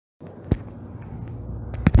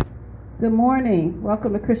Good morning.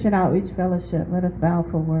 Welcome to Christian Outreach Fellowship. Let us bow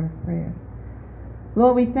for a word of prayer.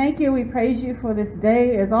 Lord, we thank you. We praise you for this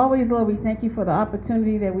day. As always, Lord, we thank you for the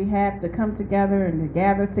opportunity that we have to come together and to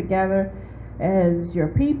gather together as your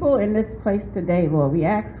people in this place today, Lord. We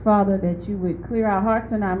ask, Father, that you would clear our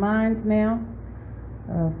hearts and our minds now.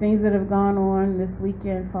 Things that have gone on this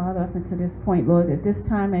weekend, Father, up until this point, Lord, that this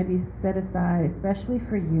time may be set aside, especially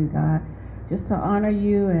for you, God, just to honor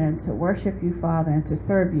you and to worship you, Father, and to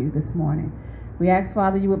serve you this morning. We ask,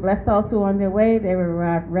 Father, you would bless those who are on their way. They will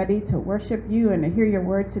arrive ready to worship you and to hear your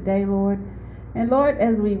word today, Lord. And Lord,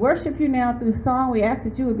 as we worship you now through song, we ask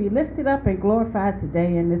that you would be lifted up and glorified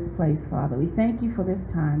today in this place, Father. We thank you for this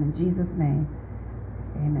time. In Jesus' name,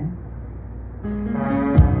 amen.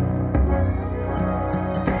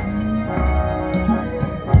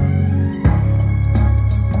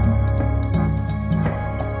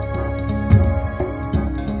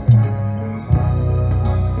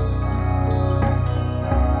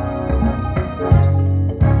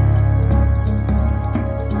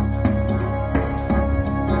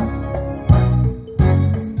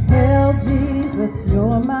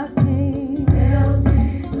 You're my King. Hail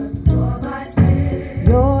Jesus, you're my King.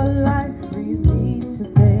 Your life frees me to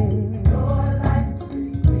sing. Your life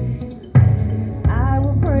frees me to sing. I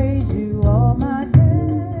will praise you all my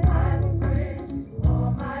days. I will praise you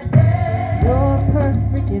all my days. You're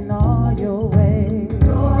perfect in all your ways.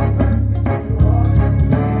 You're perfect in all your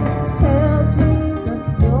ways. Hail Jesus,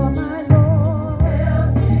 you're my Lord. Hail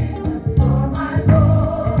Jesus, you're my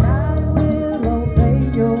Lord. And I will obey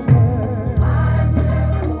your word.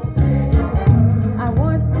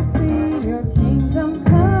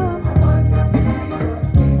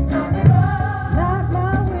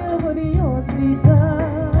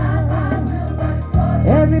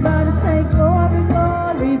 Everybody say glory,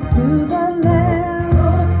 glory to the Lamb.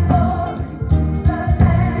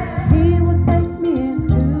 He will take me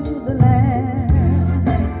into the land.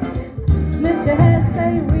 Lift your hands,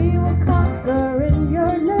 say we will conquer in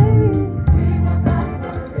your name.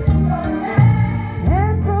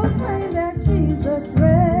 And proclaim that Jesus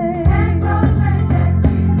reigns.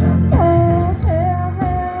 Oh, hail,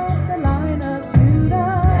 hail, the Lion of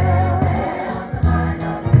Judah.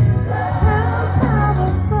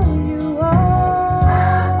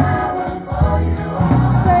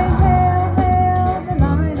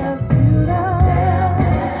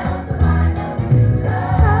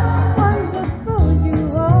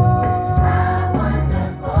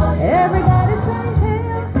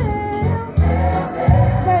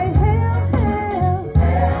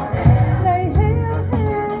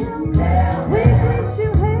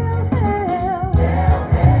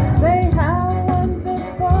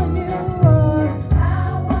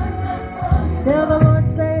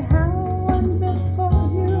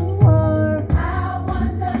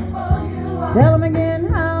 Tell them again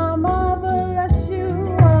how marvelous you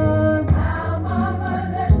are. How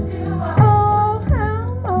marvelous you are. Oh,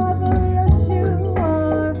 how marvelous you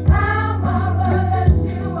are. How marvelous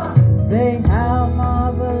you are. Say how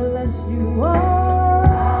marvelous you are.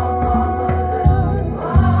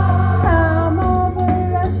 How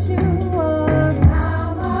marvelous you are.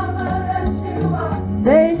 How marvelous you are.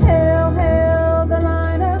 Say hail, hail, the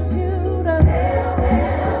Lion of Judah. Hail,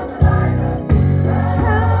 hail, the Lion of Judah.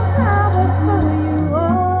 How powerful you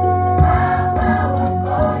are. How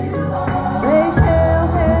powerful you are. Say hail,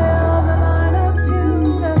 hail, the Lion of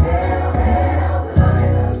Judah. Hail, hail, the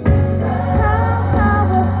Lion of Judah. How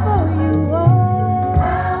powerful you are.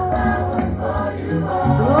 How powerful you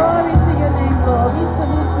are. Glory to your name, Lord. We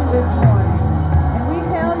salute you this morning. And we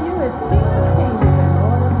hail you as King of Kings and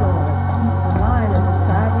Lord of Lords, the Lion of the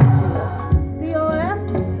tribe of Judah. C-O-F,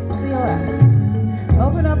 C-O-F.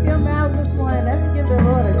 Open up your mouths this morning. Let's give the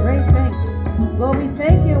Lord a great thanks. Lord, we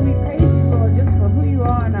thank you and we praise you, Lord, just for who you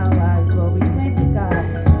are in our lives, Lord. We thank you, God,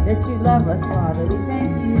 that you love us, Father. We thank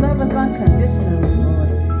you. You love us unconditionally, Lord.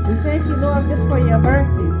 We thank you, Lord, just for your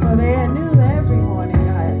mercies, for they are new every morning,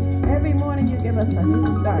 God. Every morning you give us a new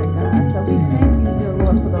start, God. So we thank you, dear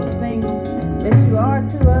Lord, for those things that you are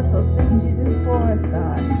to us, those things you do for us,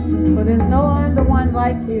 God. For there's no other one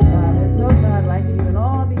like you, God. There's no God like you in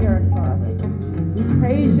all the earth, Father. We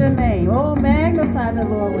praise your name. Oh, magnify the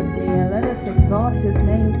Lord with me and let us exalt his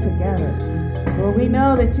name together. For we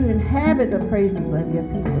know that you inhabit the praises of your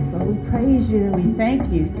people. So we praise you and we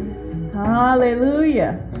thank you.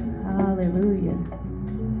 Hallelujah. Hallelujah.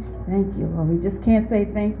 Thank you, Lord. We just can't say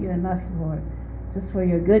thank you enough, Lord, just for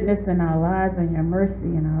your goodness in our lives and your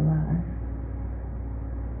mercy in our lives.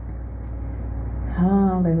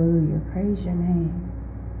 Hallelujah. Praise your name.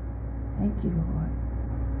 Thank you, Lord.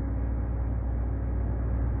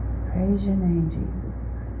 Praise your name, Jesus.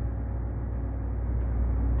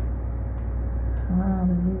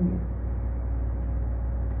 Hallelujah.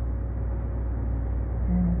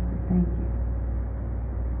 Yes, we thank you.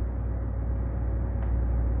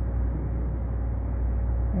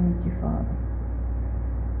 Thank you, Father.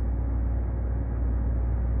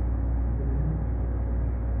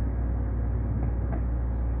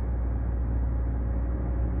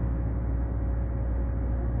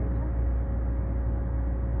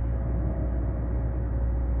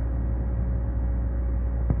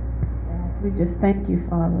 Yes, we just thank you,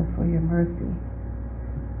 Father, for your mercy.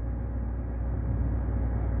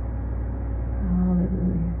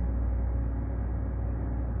 Hallelujah.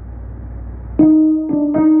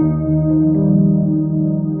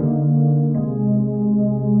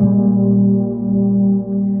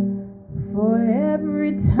 For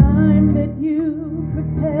every time that you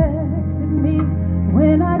protected me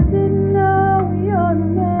when I didn't know your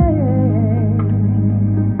name,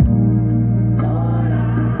 Lord, I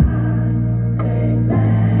say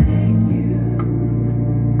thank you.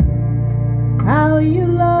 How you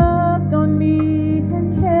loved on me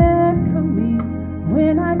and cared for me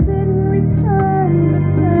when I didn't return the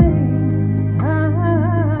same.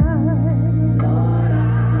 Lord, I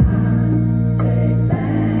say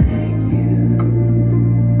thank you.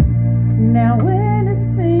 Now when it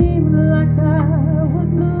seemed like I was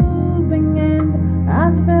losing and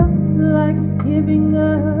I felt like giving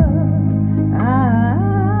up,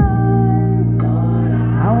 Lord,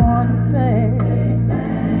 I want to say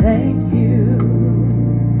thank you.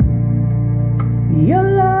 Your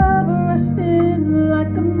love rushed in like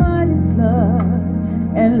a mighty flood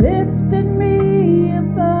and lifted me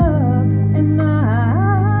above, and Lord,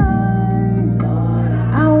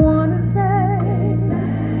 I want to say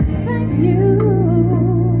thank you.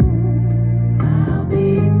 I'll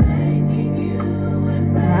be thanking you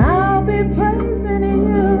and I'll be praising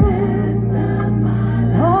you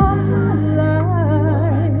all my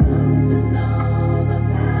life.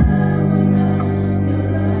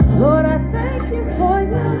 Lord, I thank you for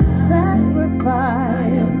your sacrifice.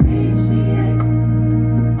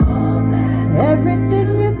 Everything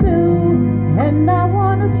you do, and I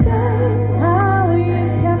want to say how you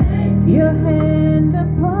kept your hand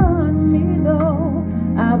upon me, though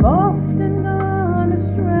I've often gone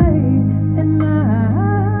astray, and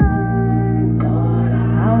Lord, I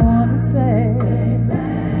want to say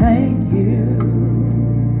thank you.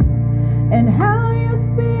 And how your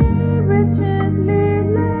spirit gently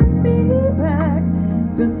led me back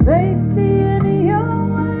to safety in your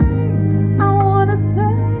way. I want to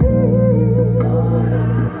say,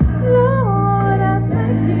 Lord, I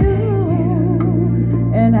thank you.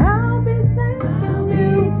 And I'll be thanking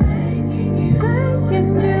you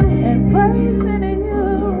and praising you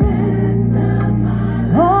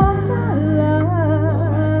all my life.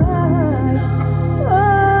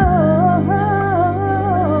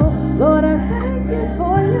 Oh, Lord, I thank you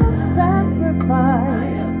for your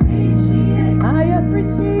sacrifice. I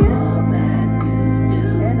appreciate it,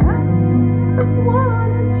 and I just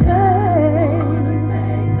want to say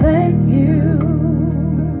thank you.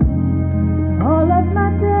 All of my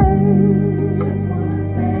days,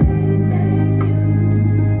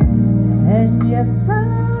 and yes,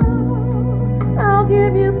 I'll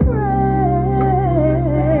give you praise.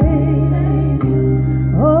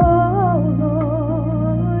 Oh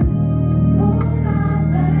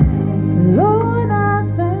Lord, I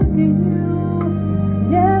thank you.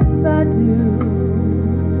 Yes, I do.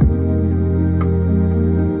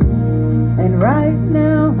 And right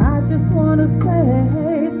now, I just want to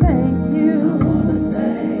say thank you.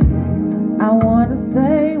 I want to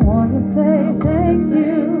say thank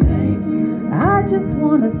you. I just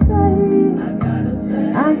want to say,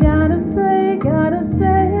 I gotta say thank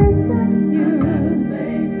you.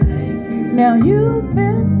 Now you've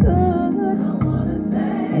been good,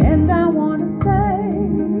 and I want to say,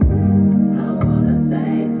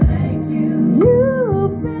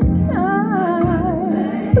 you've been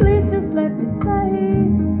kind. Please just let me say,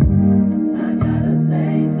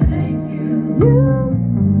 you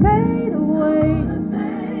made a way.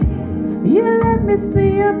 You let me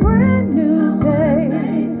see a brand new day.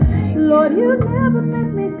 Lord, you never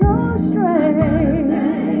let me go astray.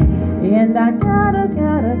 And I gotta say,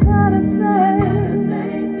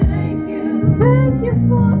 thank you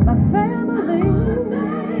for my family.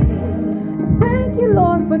 Thank you,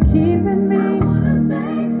 Lord, for keeping me.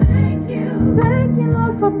 Thank you,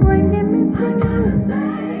 Lord, for bringing me through.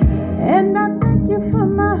 And I thank you for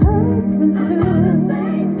my husband too.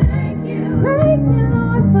 Thank you,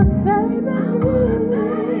 Lord, for saving me.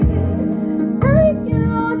 Thank you,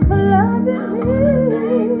 Lord, for loving me.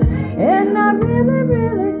 And I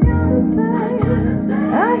really gotta say,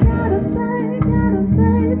 I gotta say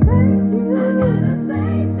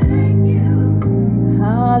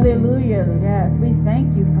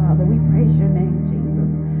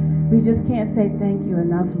We just can't say thank you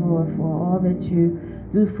enough, Lord, for all that you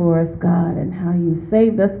do for us, God, and how you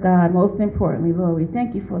saved us, God. Most importantly, Lord, we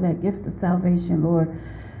thank you for that gift of salvation, Lord,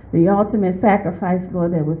 the ultimate sacrifice,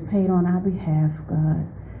 Lord, that was paid on our behalf, God.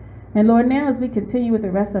 And Lord, now as we continue with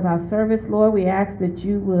the rest of our service, Lord, we ask that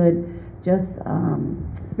you would just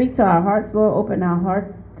speak to our hearts, Lord. Open our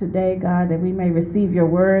hearts today, God, that we may receive your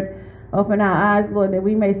word. Open our eyes, Lord, that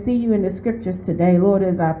we may see you in the scriptures today. Lord,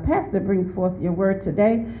 as our pastor brings forth your word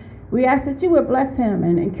today, we ask that you would bless him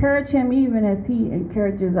and encourage him even as he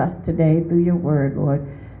encourages us today through your word, Lord.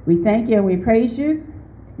 We thank you and we praise you.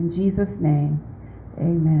 In Jesus' name,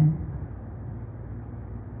 amen.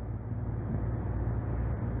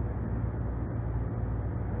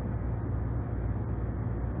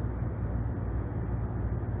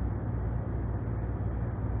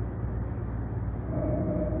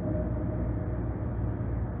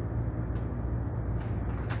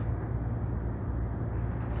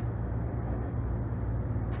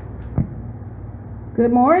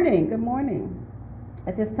 Good morning. Good morning.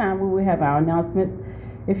 At this time, we will have our announcements.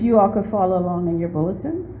 If you all could follow along in your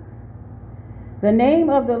bulletins. The name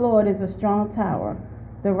of the Lord is a strong tower.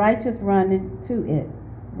 The righteous run to it,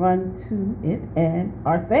 and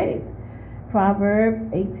are saved. Proverbs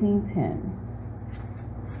 18:10.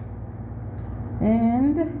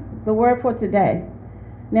 And the word for today.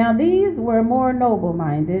 Now these were more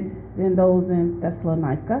noble-minded than those in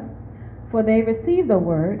Thessalonica, for they received the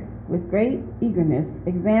word with great eagerness,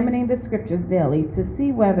 examining the scriptures daily to see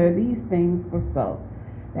whether these things were so.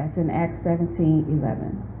 That's in Acts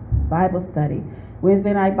 17:11. Bible study.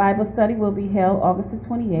 Wednesday night Bible study will be held August the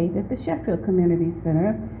 28th at the Sheffield Community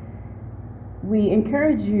Center. We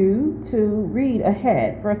encourage you to read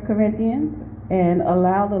ahead 1 Corinthians and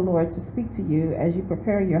allow the Lord to speak to you as you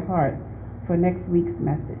prepare your heart for next week's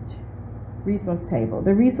message. Resource table.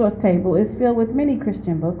 The resource table is filled with many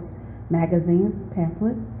Christian books, magazines,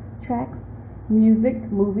 pamphlets, tracts, music,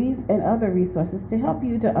 movies, and other resources to help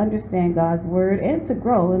you to understand God's Word and to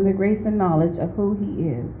grow in the grace and knowledge of who He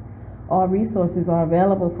is. All resources are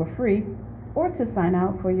available for free or to sign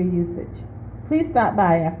out for your usage. Please stop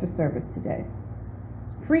by after service today.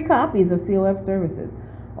 Free copies of COF services.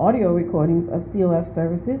 Audio recordings of COF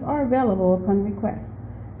services are available upon request.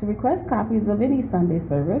 To request copies of any Sunday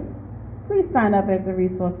service, please sign up at the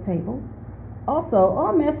resource table. Also,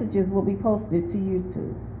 all messages will be posted to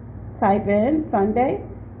YouTube. Type in Sunday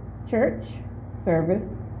Church Service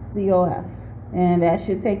COF, and that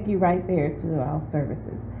should take you right there to our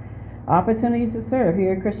services. Opportunities to serve.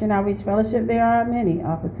 Here at Christian Outreach Fellowship, there are many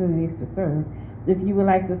opportunities to serve. If you would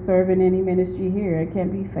like to serve in any ministry here and can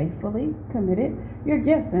be faithfully committed, your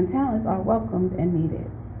gifts and talents are welcomed and needed.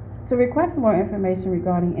 To request more information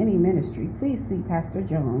regarding any ministry, please see Pastor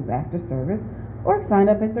Jones after service or sign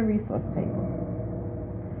up at the resource table.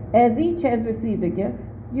 As each has received a gift,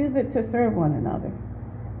 use it to serve one another.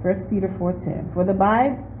 1 Peter 4:10. For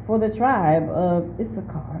the tribe of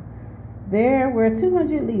Issachar, there were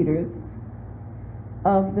 200 leaders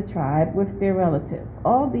of the tribe with their relatives.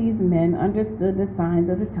 All these men understood the signs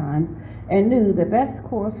of the times and knew the best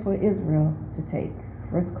course for Israel to take.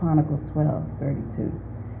 1 Chronicles 12:32.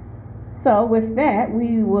 So with that,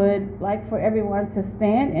 we would like for everyone to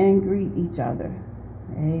stand and greet each other.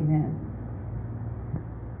 Amen.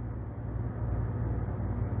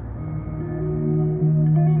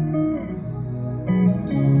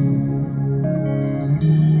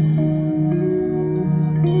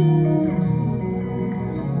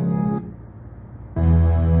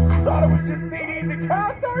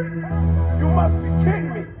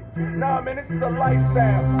 Nah, man, this is a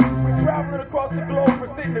lifestyle. We're traveling across the globe,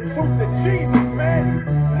 presenting the truth of Jesus, man.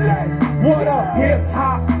 What up,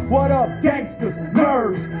 hip-hop? What up, gangsters,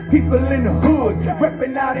 nerds? People in the hoods,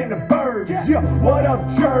 repping out in the birds. Yeah, what up,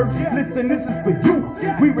 church? Listen, this is for you.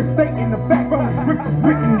 We were stating the fact from the scriptures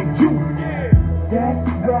written to you. That's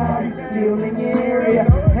right, we still in your area.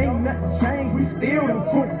 Ain't nothing changed, we still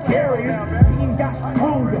the truth carriers. Team got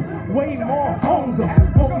stronger, way more hunger.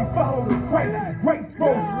 But we follow the Christ, grace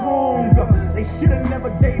grows stronger. They should've never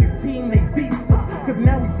dated team, they beat us. Cause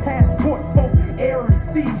now we passports, both air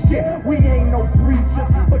and sea. Yeah, we ain't no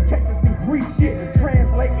preachers, but catch us in Greek shit.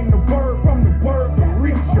 Translating the word from the word to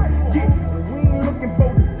reach you. Yeah, we ain't looking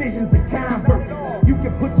for decisions and converts. You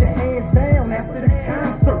can put your hands down after the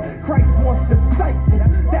concert. Christ wants disciples,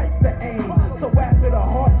 that's the aim. So after the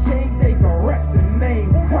heart change, they correct the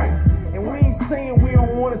name Christ. And we ain't saying we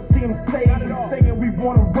don't want to see him saved. Saying we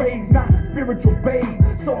want to raise, not spiritual babes.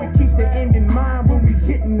 So we keep the end in mind when we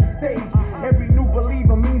hitting the stage. Every new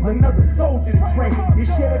believer means another soldier to train. You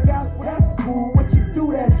share the gospel, that's cool. What you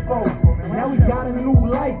do that for? Now we got a new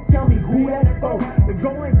life. Tell me who that for? To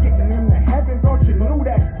go and get even thought you knew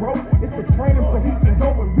that, bro. It's to train him so he can go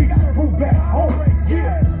and reach true back home.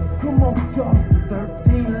 Yeah, come on, y'all.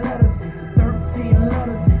 13 letters, 13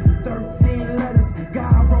 letters, 13 letters.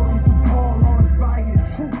 God wrote them through Paul on inspired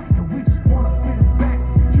truth, and we just wanna spit it back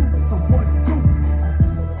to you. So what do?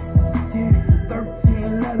 Yeah,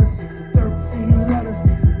 13 letters, 13 letters,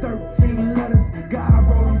 13 letters. God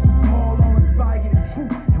wrote them through Paul on inspired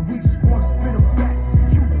truth, and we just wanna spit it back to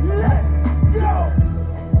you. Let's go.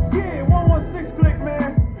 Yeah, 116 click,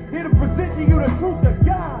 man. Here to present to you the truth of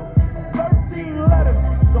God. 13 letters,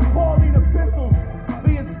 the Pauline epistles,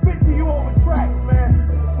 being spit to you over tracks, man.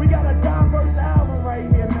 We got a diverse album right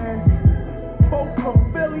here, man. Folks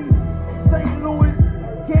from Philly, St. Louis,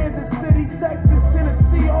 Kansas City, Texas,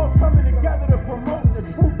 Tennessee, all coming together to promote the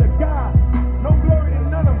truth of God. No glory to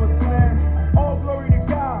none of us, man. All glory to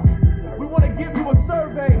God. We want to give you a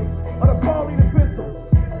survey of the Pauline epistles.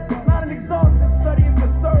 It's not an exhaustive study, it's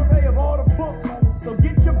a survey of all the books. So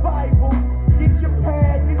get your Bible, get your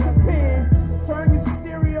pad, get your pen, turn your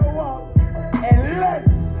stereo up, and let's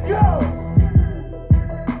go!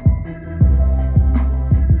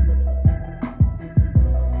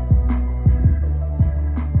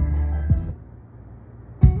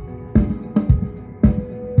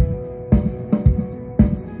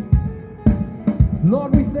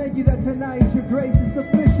 Lord, we thank you that tonight your grace is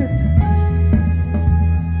sufficient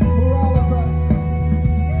for all of us.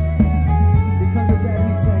 Because of that,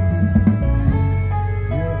 we thank you.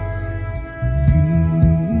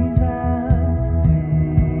 Jesus,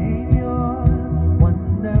 Savior,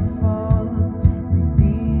 wonderful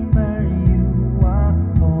Redeemer, you are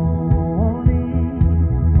holy,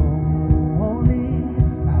 holy.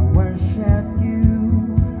 I worship you,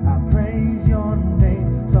 I praise your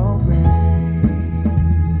name so great.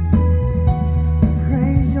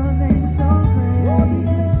 Praise your name so great.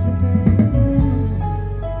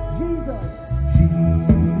 Jesus,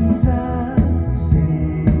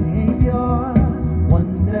 Savior,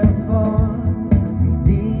 wonderful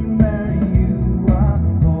Redeemer, you are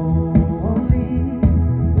holy,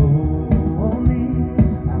 holy.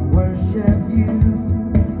 I worship you,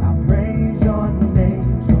 I praise your name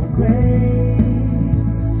so great,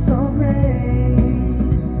 so great.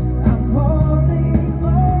 I'm calling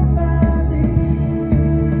on my knees.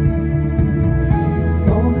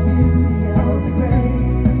 Oh, the beauty of the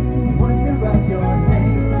grace, wonder of your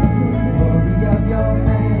name, glory of your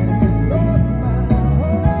majesty.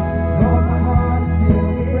 Lord, my heart is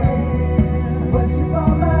filled with praise, worship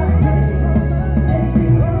all my days. Take me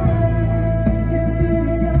away in the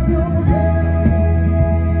beauty of your grace.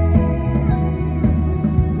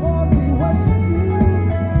 Lord, we worship you,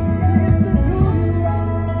 yes, it's who you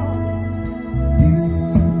are. You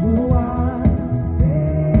are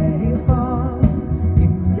faithful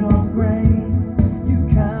in your grace. You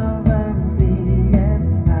cover me, and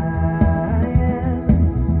I am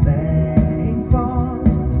thankful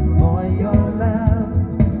for your love.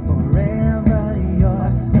 Forever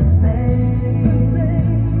you're the same,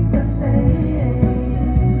 the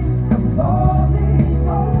same. I'm falling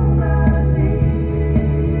on my knees.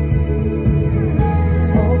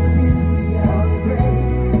 Oh, the beauty of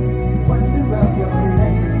grace, wonder of your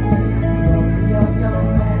name, glory of your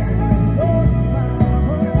majesty.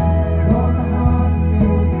 Lord, my heart is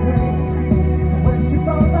filled with praise, worship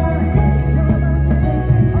all my days. Take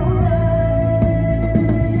me away.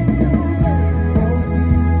 Oh,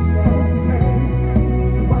 the beauty of grace,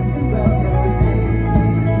 wonder of your name,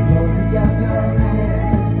 glory of your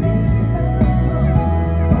majesty.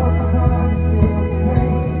 Lord, my heart is filled with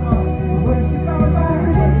praise, worship all my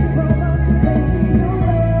days. Take me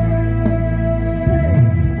away.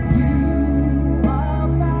 You are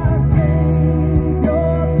my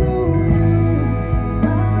Savior, to you I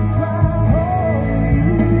cry, holy.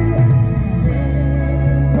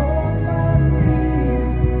 Stand on my knees,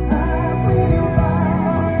 I will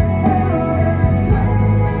bow down and pray.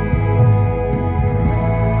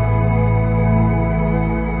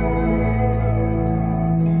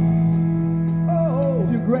 Oh, if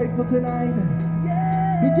you're grateful tonight,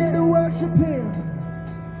 begin to worship him.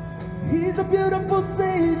 He's a beautiful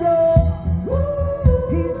Savior.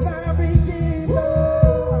 He's my Redeemer.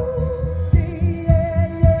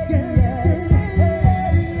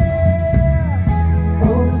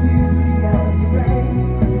 Oh, the beauty of your grace,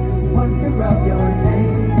 wonder of your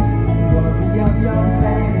name, glory of your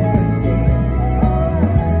majesty.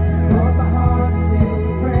 Lord, my heart is filled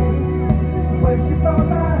with praise, worship all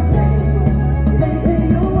my days. Take me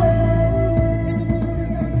away.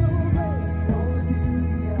 Oh, the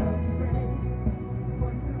beauty of your grace,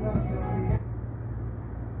 wonder of your name.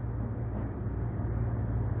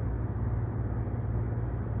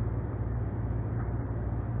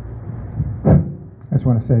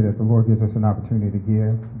 want to say that the Lord gives us an opportunity to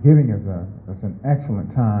give. Giving is an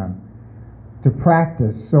excellent time to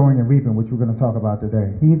practice sowing and reaping, which we're going to talk about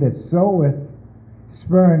today. He that soweth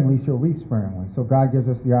sparingly shall reap sparingly. So God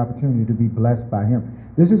gives us the opportunity to be blessed by Him.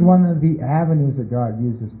 This is one of the avenues that God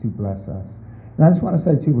uses to bless us. And I just want to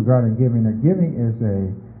say too regarding giving, that giving is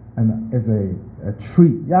a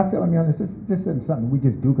treat. Y'all feeling me on this? This isn't something we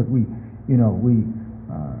just do because we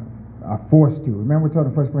are forced to. Remember we told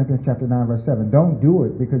in 1 Corinthians chapter 9 verse 7, don't do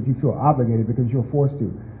it because you feel obligated, because you're forced to,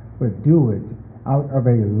 but do it out of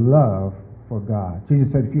a love for God. Jesus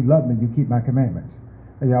said, if you love me, you keep my commandments.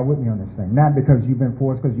 Are y'all with me on this thing? Not because you've been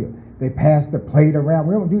forced, because they pass the plate around.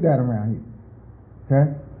 We don't do that around here.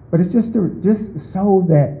 Okay? But it's just so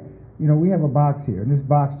that, we have a box here. And this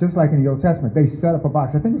box, just like in the Old Testament, they set up a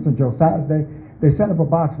box. I think it's in Josiah's day. They set up a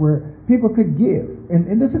box where people could give.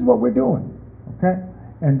 And this is what we're doing. Okay?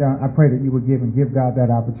 And I pray that you would give and give God that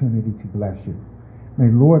opportunity to bless you. May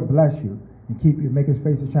the Lord bless you and keep you, make His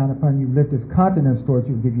face to shine upon you, lift His countenance towards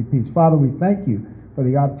you, and give you peace. Father, we thank you for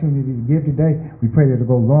the opportunity to give today. We pray that it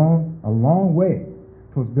will go a long way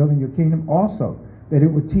towards building your kingdom. Also, that it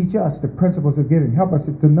would teach us the principles of giving. Help us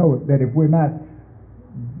to know that if we're not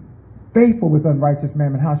faithful with unrighteous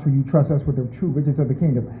mammon, how shall you trust us with the true riches of the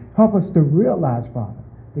kingdom? Help us to realize, Father,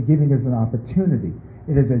 that giving is an opportunity.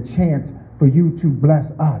 It is a chance for you to bless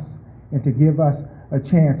us and to give us a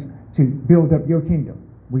chance to build up your kingdom.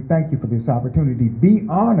 We thank you for this opportunity. Be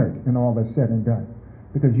honored in all that's said and done,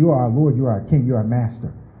 because you are our Lord, you are our King, you are our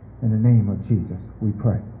Master. In the name of Jesus, we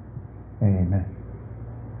pray. Amen.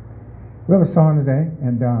 We have a song today,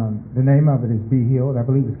 and the name of it is Be Healed. I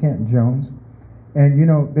believe it's Canton Jones. And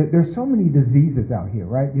there's so many diseases out here,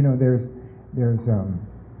 right? There's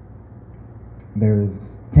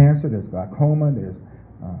cancer, there's glaucoma, there's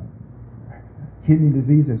kidney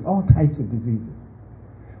disease, there's all types of diseases.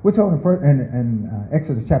 We're told in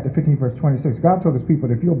Exodus chapter 15, verse 26, God told His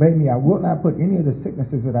people, if you obey me, I will not put any of the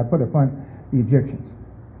sicknesses that I put upon the Egyptians.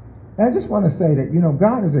 And I just want to say that,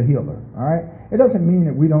 God is a healer, all right? It doesn't mean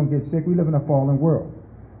that we don't get sick. We live in a fallen world.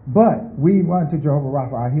 But we run to Jehovah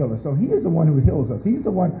Rapha, our healer. So He is the one who heals us. He's the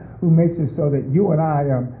one who makes it so that you and I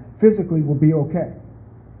physically will be okay.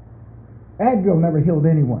 Advil never healed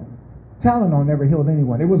anyone. Tylenol never healed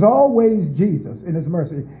anyone. It was always Jesus in His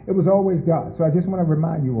mercy. It was always God. So I just want to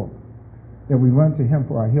remind you all that we run to Him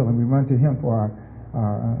for our healing. We run to Him for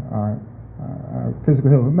our physical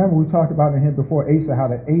healing. Remember, we talked about in Him before Asa, how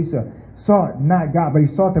that Asa sought not God, but he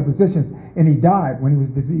sought the physicians, and he died when he was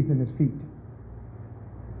diseased in his feet.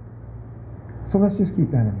 So let's just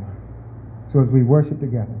keep that in mind. So as we worship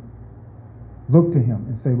together, look to Him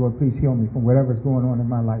and say, Lord, please heal me from whatever's going on in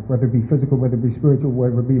my life, whether it be physical, whether it be spiritual,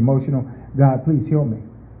 whether it be emotional. God, please heal me.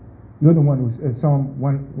 You're the one who's, as Psalm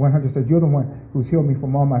 100 says, you're the one who's healed me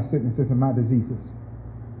from all my sicknesses and my diseases.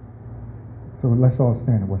 So let's all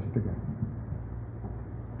stand and worship together.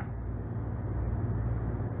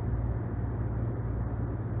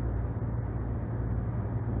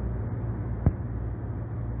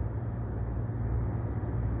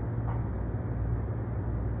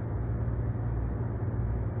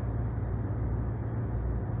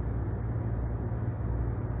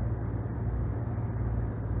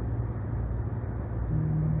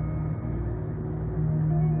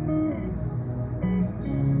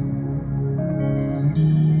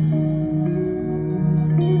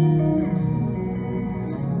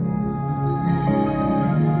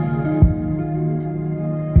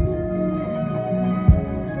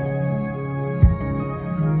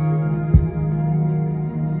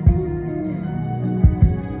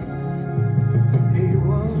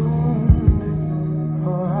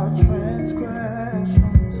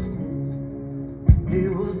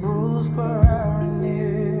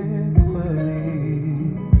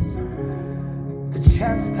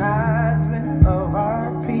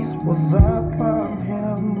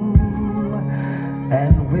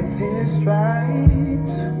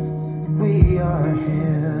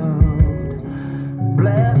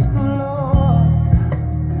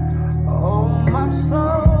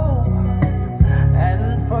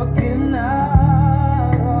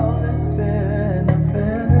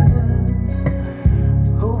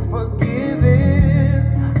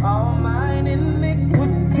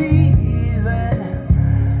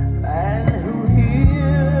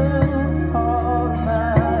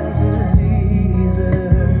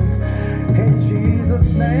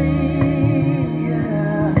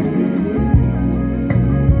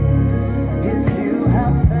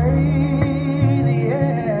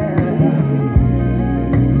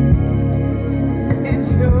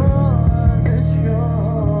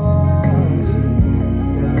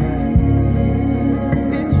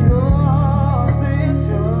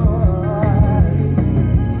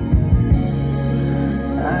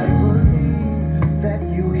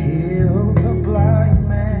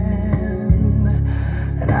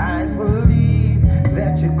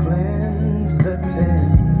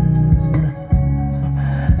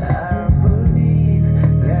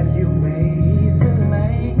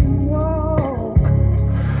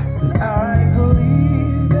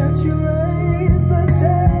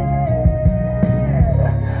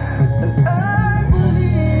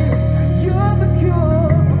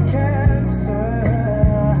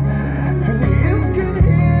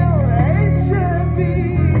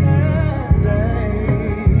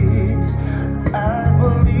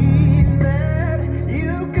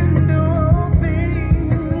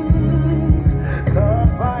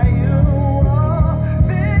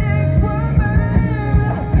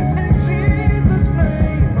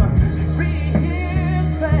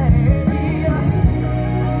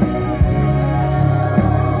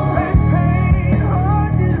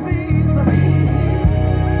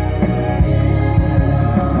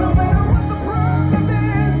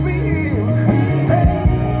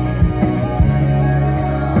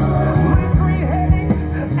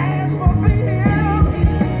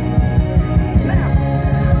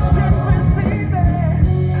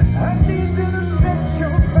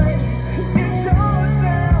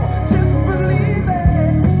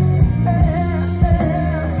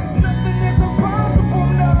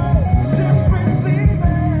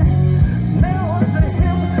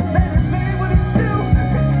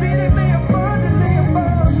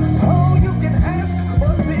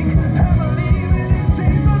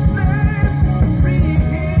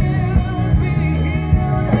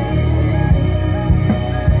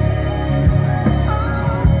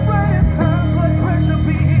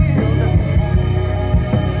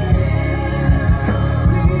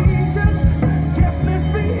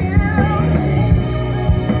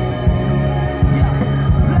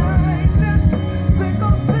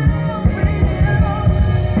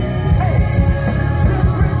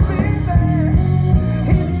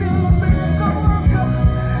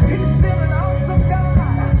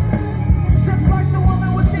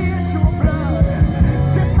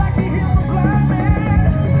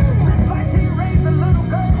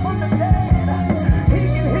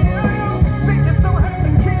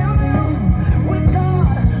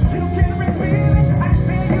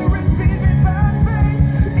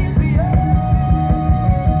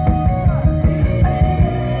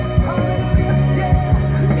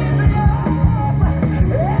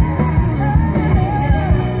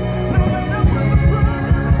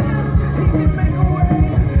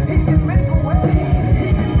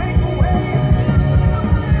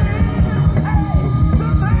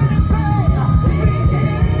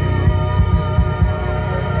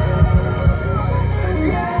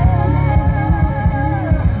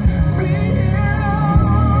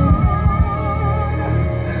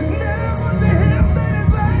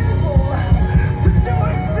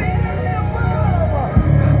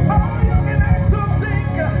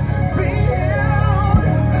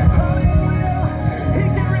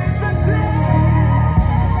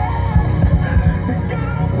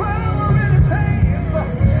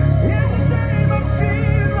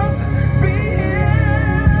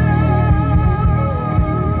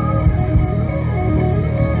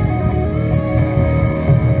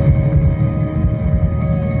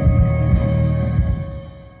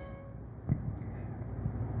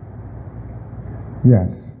 Yes,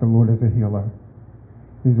 the Lord is a healer.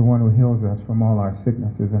 He's the one who heals us from all our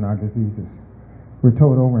sicknesses and our diseases. We're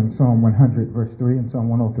told over in Psalm 100, verse 3, and Psalm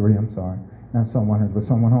 103, I'm sorry, not Psalm 100, but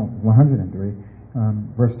Psalm 103,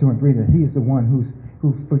 verse 2 and 3, that He is the one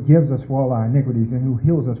who forgives us for all our iniquities and who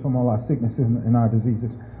heals us from all our sicknesses and our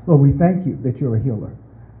diseases. Lord, we thank you that you're a healer.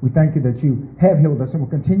 We thank you that you have healed us and will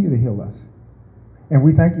continue to heal us. And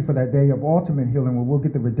we thank you for that day of ultimate healing where we'll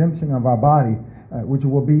get the redemption of our body, which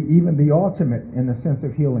will be even the ultimate in the sense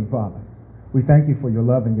of healing, Father. We thank you for your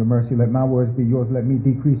love and your mercy. Let my words be yours. Let me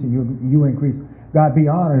decrease and you increase. God, be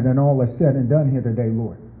honored in all that's said and done here today,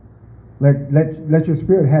 Lord. Let your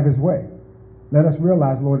Spirit have His way. Let us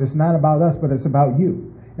realize, Lord, it's not about us, but it's about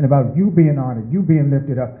you. And about you being honored, you being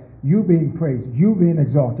lifted up, you being praised, you being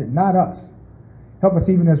exalted, not us. Help us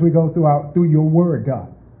even as we go through your word, God.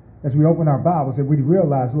 As we open our Bibles, that we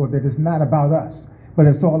realize, Lord, that it's not about us, but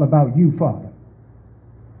it's all about you, Father.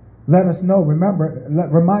 Let us know,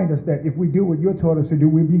 remind us that if we do what you taught us to do,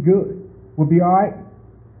 we'll be good. We'll be all right.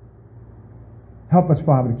 Help us,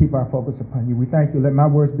 Father, to keep our focus upon you. We thank you. Let my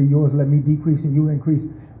words be yours. Let me decrease and you increase.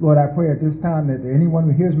 Lord, I pray at this time that anyone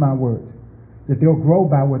who hears my words, that they'll grow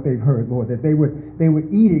by what they've heard, Lord, that they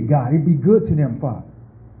would eat it, God. It'd be good to them, Father.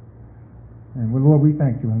 And Lord, we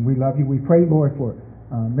thank you and we love you. We pray, Lord, for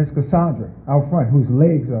Miss Cassandra out front, whose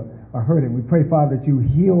legs are hurting. We pray, Father, that you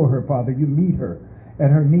heal her, Father. You meet her at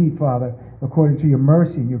her need, Father, according to your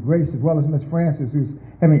mercy and your grace, as well as Miss Francis, who's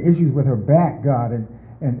having issues with her back, God, and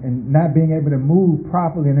not being able to move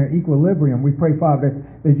properly in her equilibrium. We pray, Father,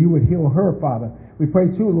 that you would heal her, Father. We pray,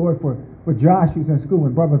 too, Lord, for Josh, who's in school,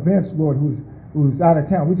 and Brother Vince, Lord, who's out of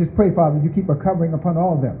town. We just pray, Father, that you keep a covering upon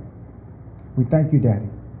all of them. We thank you, Daddy.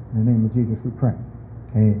 In the name of Jesus, we pray.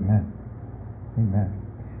 Amen. Amen.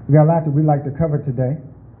 We got a lot that we'd like to cover today.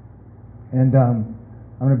 And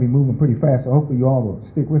I'm going to be moving pretty fast, so hopefully you all will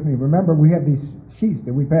stick with me. Remember, we have these sheets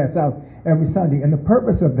that we pass out every Sunday, and the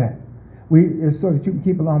purpose of that is so that you can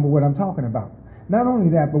keep along with what I'm talking about. Not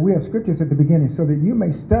only that, but we have scriptures at the beginning so that you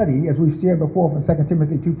may study, as we've shared before from 2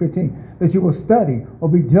 Timothy 2:15, that you will study or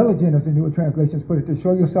be diligent, as the newer translations put it, to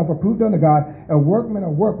show yourself approved unto God, a workman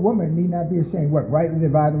or workwoman need not be ashamed, rightly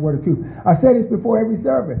divide the word of truth. I say this before every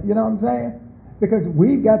service, you know what I'm saying? Because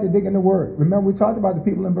we've got to dig in the word. Remember, we talked about the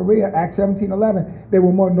people in Berea, Acts 17:11. They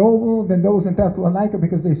were more noble than those in Thessalonica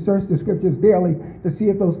because they searched the scriptures daily to see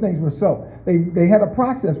if those things were so. They had a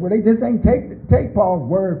process where they just ain't take Paul's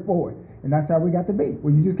word for it. And that's how we got to be.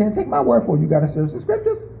 Well, you just can't take my word for it. You got to search the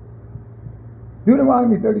scriptures.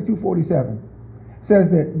 Deuteronomy 32:47 says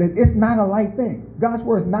that it's not a light thing. God's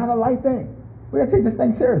word is not a light thing. We got to take this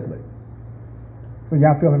thing seriously. So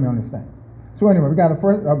y'all feeling me on this thing? So anyway, we got a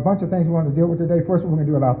bunch of things we want to deal with today. First, we're going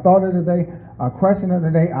to do our thought of the day, our question of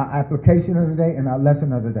the day, our application of the day, and our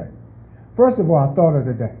lesson of the day. First of all, our thought of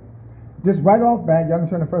the day. Just right off bat, y'all can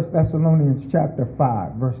turn to 1 Thessalonians chapter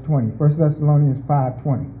 5, verse 20. 1 Thessalonians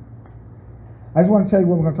 5:20. I just want to tell you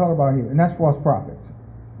what we're going to talk about here, and that's false prophets.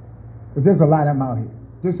 Because there's a lot of them out here.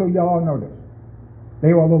 Just so y'all know this.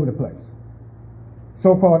 They're all over the place.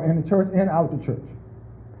 So-called in the church and out the church.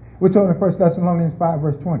 We're told in 1 Thessalonians 5,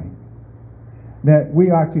 verse 20, that we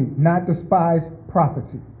are to not despise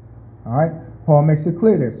prophecy. All right? Paul makes it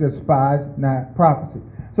clear there. Despise not prophecy.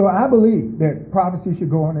 So I believe that prophecy should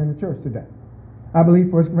go on in the church today. I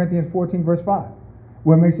believe 1 Corinthians 14, verse 5,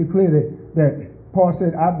 where it makes it clear that Paul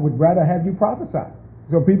said, I would rather have you prophesy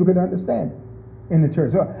so people could understand it in the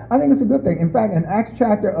church. So I think it's a good thing. In fact, in Acts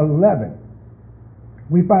chapter 11,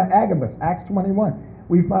 we find Agabus. Acts 21,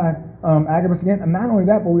 we find Agabus again. And not only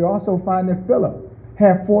that, but we also find that Philip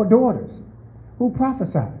had 4 daughters who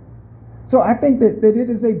prophesied. So I think that it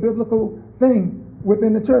is a biblical thing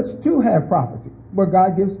within the church to have prophecy, where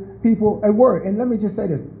God gives people a word. And let me just say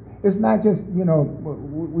this. It's not just,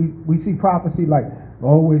 we see prophecy like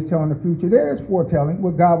always telling the future. There is foretelling,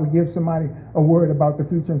 where God would give somebody a word about the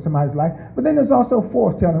future in somebody's life. But then there's also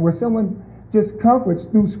foretelling, where someone just comforts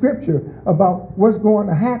through scripture about what's going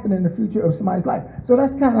to happen in the future of somebody's life. So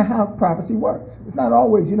that's kind of how prophecy works. It's not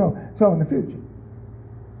always, telling the future.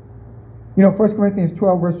 1 Corinthians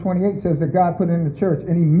 12, verse 28 says that God put it in the church,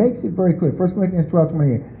 and he makes it very clear. 1 Corinthians 12,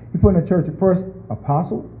 28. He put in the church at first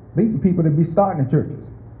apostles. These are people that be starting the churches.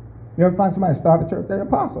 You ever find somebody start a church? They're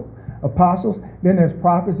apostles. Apostles. Then there's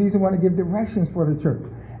prophets. These who want to give directions for the church.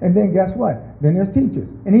 And then guess what? Then there's teachers.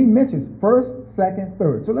 And he mentions first, second,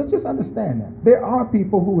 third. So let's just understand that. There are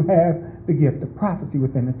people who have the gift of prophecy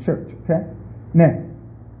within the church. Okay? Now,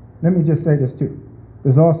 let me just say this too.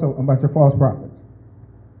 There's also a bunch of false prophets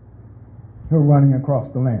who are running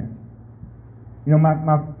across the land. My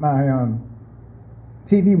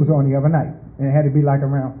TV was on the other night, and it had to be like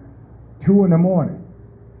around 2 in the morning.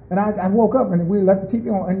 And I woke up and we left the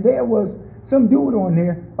TV on, and there was some dude on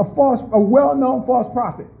there, a well-known false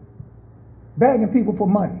prophet, begging people for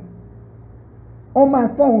money. On my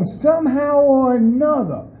phone, somehow or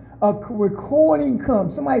another, a recording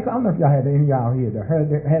comes. Somebody, I don't know if y'all had any of y'all here that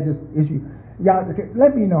had this issue. Y'all,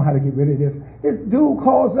 let me know how to get rid of this. This dude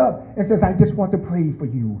calls up and says, I just want to pray for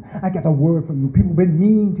you. I got a word for you. People been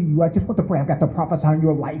mean to you. I just want to pray. I got to prophesy on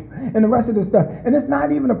your life and the rest of this stuff. And it's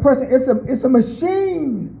not even a person. It's a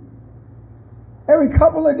machine. Every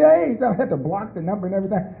couple of days, I had to block the number and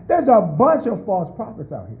everything. There's a bunch of false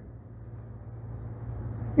prophets out here.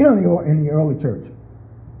 You know, in the early church,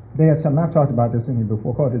 they had something, I've talked about this in here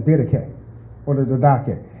before, called the Didache, or the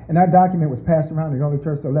Didache. And that document was passed around the early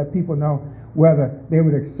church to let people know whether they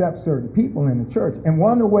would accept certain people in the church. And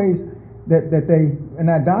one of the ways that they, in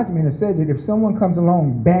that document, it said that if someone comes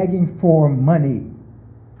along begging for money,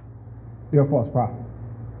 they're a false prophet.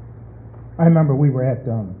 I remember we were at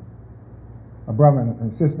a brother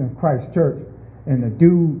and sister in Christ church, and the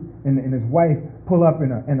dude and his wife pull up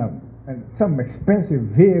in some expensive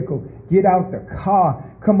vehicle, get out the car,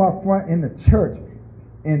 come up front in the church,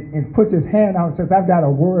 and puts his hand out and says, I've got a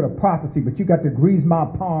word of prophecy, but you got to grease my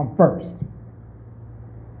palm first.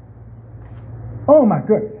 Oh my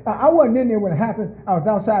goodness. I wasn't in there when it happened. I was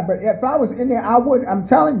outside, but if I was in there, I would, I'm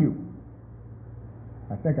telling you,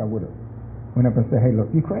 I think I would have went up and said, hey, look,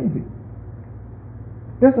 you crazy.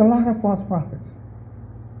 There's a lot of false prophets.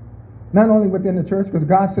 Not only within the church, because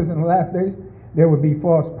God says in the last days, there would be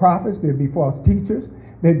false prophets, there'd be false teachers,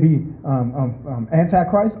 there'd be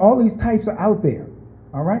antichrist. All these types are out there.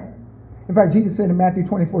 All right? In fact, Jesus said in Matthew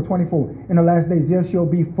 24:24, in the last days there shall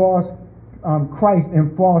be false Christ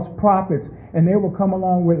and false prophets, and they will come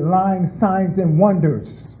along with lying signs and wonders.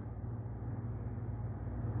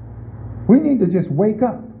 We need to just wake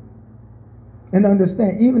up and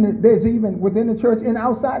understand, there's even within the church and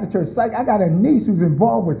outside the church. I got a niece who's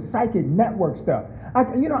involved with psychic network stuff. I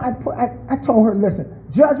told her, listen,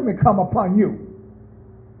 judgment come upon you.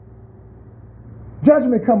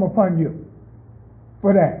 Judgment come upon you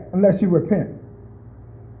for that, unless you repent.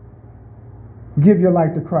 Give your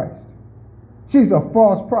life to Christ. She's a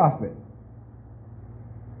false prophet.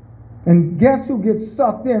 And guess who gets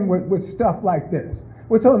sucked in with stuff like this?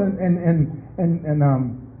 We're told in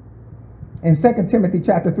 2 Timothy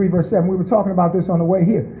chapter 3, verse 7, we were talking about this on the way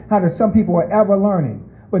here, how that some people are ever learning,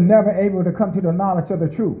 but never able to come to the knowledge of the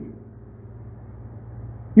truth.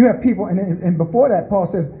 You have people, and before that, Paul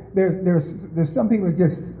says, there's some people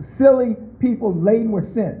just silly people laden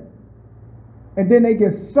with sin. And then they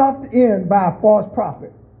get sucked in by a false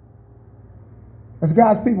prophet. As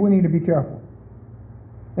God's people, we need to be careful.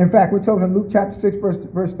 In fact, we're told in Luke chapter 6,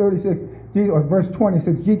 verse 36, or verse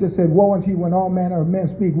 26, Jesus said, woe unto you when all manner of men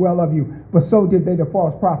speak well of you, but so did they the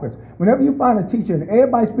false prophets. Whenever you find a teacher and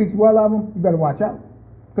everybody speaks well of them, you better watch out,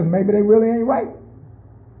 because maybe they really ain't right.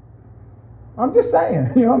 I'm just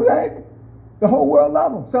saying, you know what I'm saying? The whole world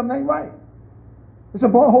loves them. Something ain't right. There's a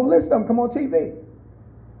whole list of them come on TV.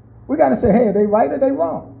 We got to say, hey, are they right or are they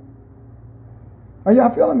wrong? Are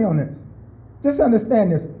y'all feeling me on this? Just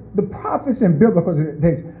understand this. The prophets in biblical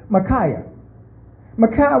days, Micaiah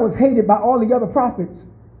was hated by all the other prophets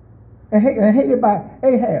and hated by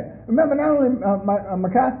Ahab. Remember not only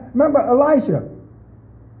Micaiah, remember Elisha,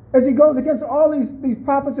 as he goes against all these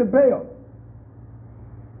prophets of Baal.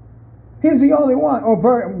 He's the only one, or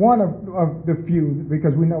one of the few,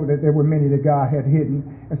 because we know that there were many that God had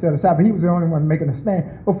hidden and set aside, but he was the only one making a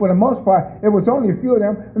stand. But for the most part, it was only a few of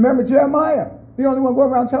them. Remember Jeremiah, the only one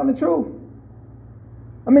going around telling the truth.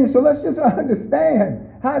 I mean, so let's just understand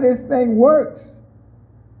how this thing works.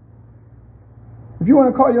 If you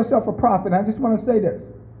want to call yourself a prophet, I just want to say this.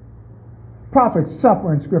 Prophets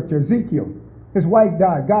suffer in Scripture. Ezekiel, his wife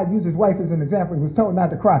died. God used his wife as an example. He was told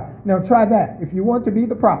not to cry. Now try that. If you want to be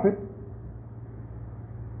the prophet,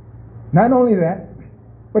 not only that,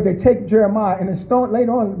 but they take Jeremiah and they stone,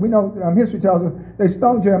 later on, we know history tells us, they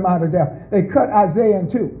stoned Jeremiah to death. They cut Isaiah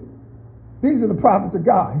in two. These are the prophets of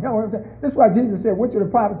God. You know what I'm saying? That's why Jesus said, which are the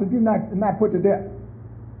prophets have you not put to death?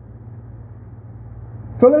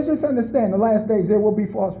 So let's just understand, the last days there will be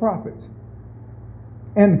false prophets.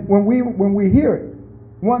 And when we hear it,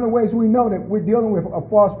 one of the ways we know that we're dealing with a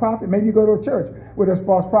false prophet, maybe you go to a church where there's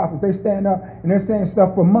false prophets. They stand up and they're saying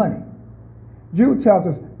stuff for money. Jude tells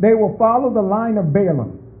us they will follow the line of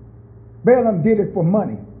Balaam. Balaam did it for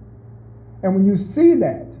money. And when you see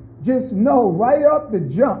that, just know right off the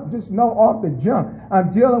jump,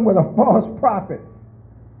 I'm dealing with a false prophet.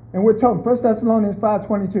 And we're told, 1 Thessalonians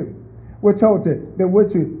 5:22, we're told that we're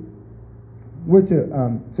to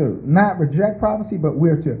not reject prophecy, but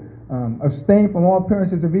we're to abstain from all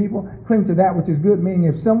appearances of evil, cling to that which is good, meaning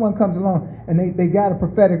if someone comes along and they got a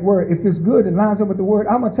prophetic word, if it's good, it lines up with the word,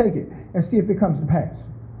 I'm going to take it and see if it comes to pass.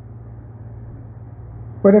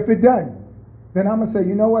 But if it doesn't, then I'm going to say,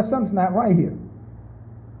 you know what, something's not right here.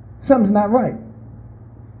 Something's not right.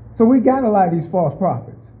 So we got a lot of these false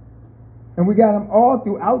prophets. And we got them all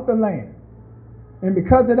throughout the land. And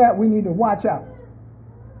because of that, we need to watch out.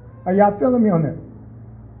 Are y'all feeling me on that?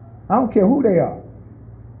 I don't care who they are.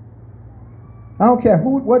 I don't care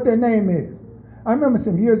what their name is. I remember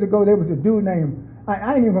some years ago there was a dude named,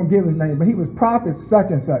 I ain't even going to give his name, but he was prophet such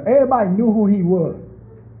and such. Everybody knew who he was.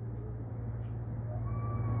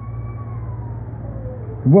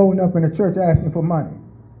 Rolling up in the church asking for money.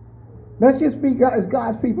 Let's just be as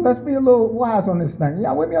God's people. Let's be a little wise on this thing.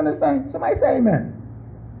 Y'all with me on this thing? Somebody say amen.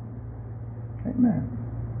 Amen.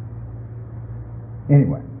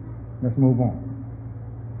 Anyway, let's move on.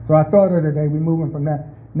 So our thought of the day, we're moving from that.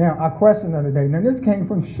 Now, our question of the day. Now, this came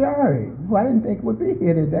from Sherry, who I didn't think would be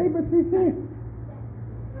here today, but she's here.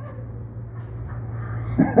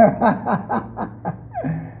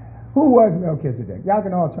 Who was Melchizedek? Y'all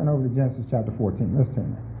can all turn over to Genesis chapter 14. Let's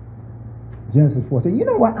turn there. Genesis 14. You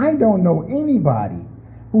know what? I don't know anybody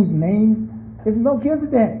whose name is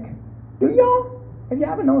Melchizedek. Do y'all? Have you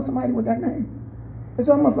ever known somebody with that name? It's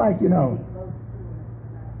almost like, you know,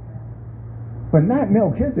 but not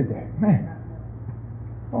Melchizedek, man.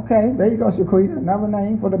 Okay, there you go, Shaquita. Another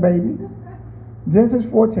name for the baby. Genesis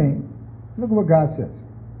 14. Look at what God says.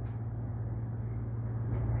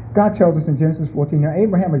 God tells us in Genesis 14, now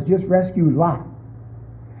Abraham has just rescued Lot.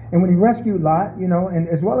 And when he rescued Lot, you know, and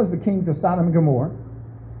as well as the kings of Sodom and Gomorrah,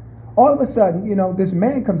 all of a sudden, you know, this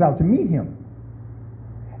man comes out to meet him.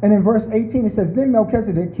 And in verse 18 it says, then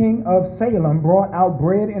Melchizedek, king of Salem, brought out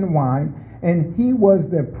bread and wine, and he was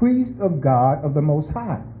the priest of God of the Most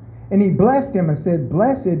High. And he blessed him and said,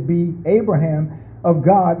 blessed be Abraham of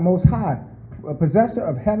God Most High, a possessor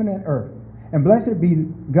of heaven and earth. And blessed be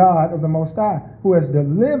God of the Most High, who has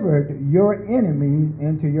delivered your enemies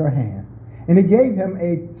into your hand. And he gave him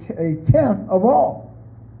a tenth of all.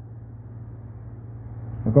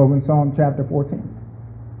 Look over in Psalm chapter 14.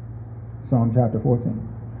 Psalm chapter 14.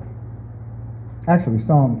 Actually,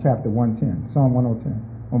 Psalm chapter 110. Psalm 110.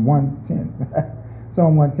 110.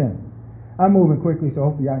 Psalm 110. I'm moving quickly, so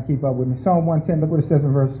hopefully y'all can keep up with me. Psalm 110, look what it says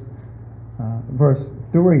in verse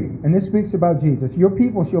 3. And this speaks about Jesus. Your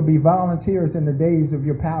people shall be volunteers in the days of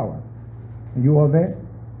your power. Are you all there?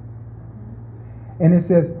 And it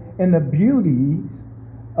says, in the beauties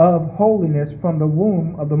of holiness from the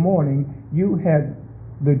womb of the morning, you had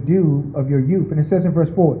the dew of your youth. And it says in verse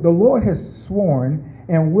 4, the Lord has sworn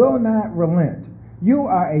and will not relent. You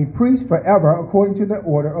are a priest forever according to the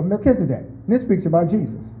order of Melchizedek. And this speaks about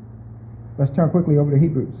Jesus. Let's turn quickly over to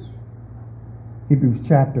Hebrews. Hebrews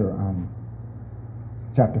chapter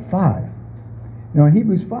 5. Now in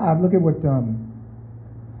Hebrews 5, look at what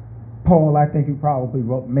Paul, I think he probably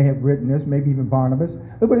may have written this, maybe even Barnabas.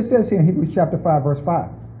 Look what it says here in Hebrews chapter 5, verse 5.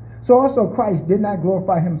 So also Christ did not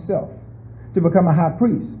glorify himself to become a high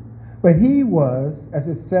priest, but he was, as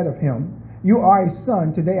it said of him, you are a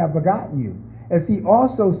son, today I've begotten you. As he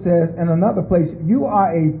also says in another place, you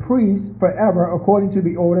are a priest forever according to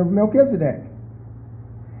the order of Melchizedek.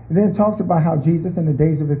 And then it talks about how Jesus in the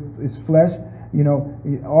days of his flesh, you know,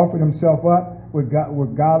 he offered himself up with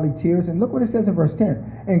godly tears. And look what it says in verse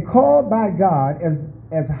 10. And called by God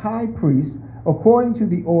as high priest according to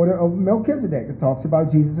the order of Melchizedek. It talks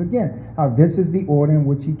about Jesus again. How this is the order in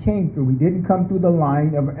which he came through. He didn't come through the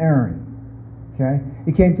line of Aaron. Okay?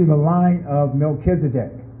 He came through the line of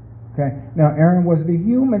Melchizedek. Okay? Now Aaron was the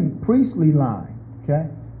human priestly line. Okay?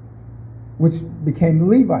 Which became the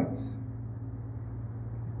Levites.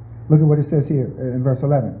 Look at what it says here in verse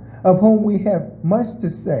 11. Of whom we have much to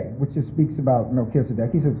say, which just speaks about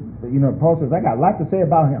Melchizedek. He says, you know, Paul says, I got a lot to say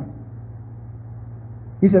about him.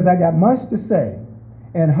 He says, I got much to say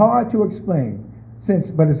and hard to explain,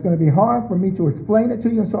 but it's going to be hard for me to explain it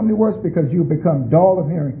to you in so many words because you become dull of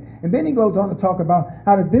hearing. And then he goes on to talk about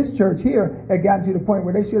how that this church here had gotten to the point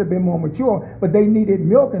where they should have been more mature, but they needed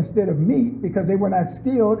milk instead of meat because they were not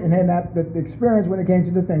skilled and had not the experience when it came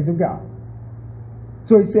to the things of God.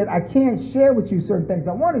 So he said, I can't share with you certain things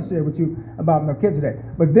I want to share with you about Melchizedek.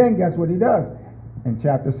 But then guess what he does? In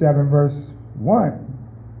chapter 7, verse 1.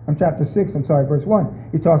 Chapter 6, verse 1.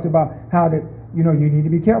 He talks about how that, you know, you need to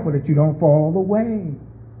be careful that you don't fall away.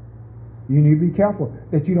 You need to be careful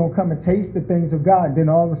that you don't come and taste the things of God. Then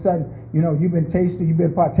all of a sudden, you know, you've been tasting, you've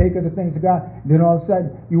been partaker of the things of God. Then all of a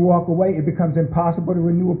sudden, you walk away. It becomes impossible to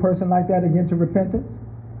renew a person like that again to repentance.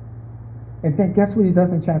 And then guess what he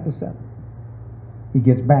does in chapter 7? He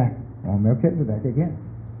gets back on Melchizedek again.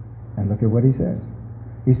 And look at what he says.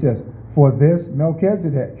 He says, for this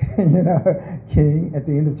Melchizedek, king, at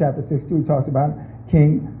the end of chapter 6:2, he talks about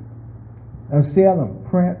king of Salem,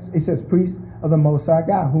 prince, he says, priest of the Most High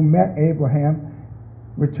God, who met Abraham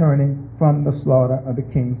returning from the slaughter of the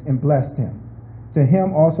kings and blessed him. To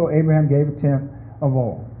him also Abraham gave a tenth of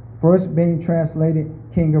all. First being translated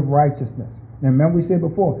king of righteousness. Now remember we said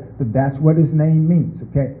before that that's what his name means,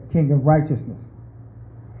 okay? King of righteousness.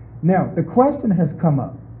 Now the question has come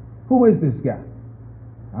up. Who is this guy?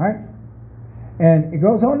 All right? And it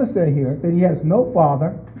goes on to say here that he has no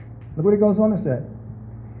father. Look what it goes on to say.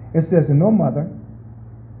 It says, and no mother.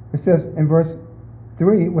 It says in verse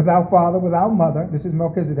 3, without father, without mother, this is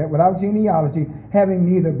Melchizedek, without genealogy,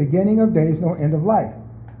 having neither beginning of days nor end of life,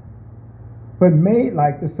 but made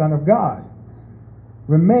like the Son of God,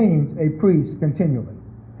 remains a priest continually.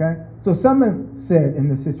 Okay? So some have said in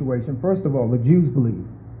this situation, first of all, the Jews believe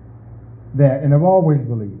that, and have always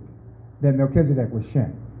believed, that Melchizedek was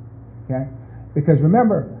Shem. Okay? Because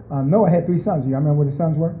remember, Noah had 3 sons. You remember what his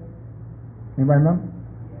sons were? Anybody remember?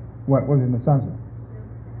 What was it the sons were?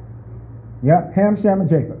 Yeah, Ham, Shem, and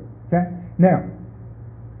Japheth. Okay? Now,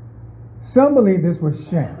 some believe this was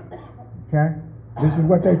Shem. Okay? This is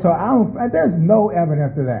what they taught. There's no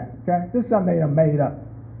evidence of that. Okay? This is something they have made up.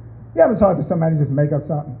 You ever talk to somebody just make up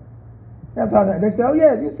something? You ever talk to them, they say, oh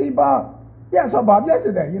yeah, you see Bob? Yeah, I saw Bob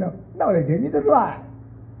yesterday. No, they didn't. You just lied.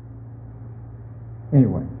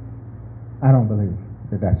 Anyway, I don't believe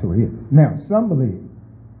that that's who he is. Now, some believe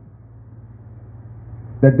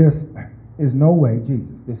that this is no way Jesus.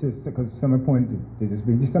 This is because someone pointed to this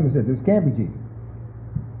being. Someone said this can't be Jesus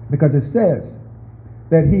because it says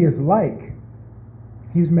that he is like,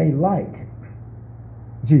 he's made like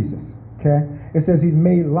Jesus. Okay, it says he's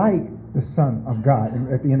made like the Son of God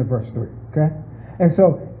at the end of verse 3. Okay, and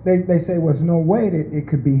so they say well, there's no way that it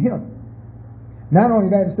could be him. Not only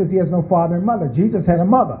that, it says he has no father and mother. Jesus had a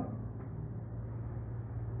mother.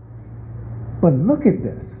 But look at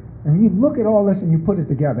this. And you look at all this and you put it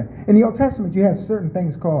together. In the Old Testament, you have certain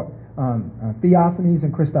things called theophanies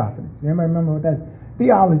and Christophanies. Anybody remember what that is?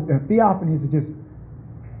 Theophanies are just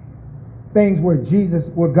things where Jesus,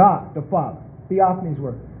 where God, the Father. Theophanies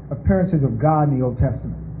were appearances of God in the Old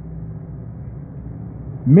Testament.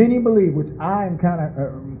 Many believe, which I am kind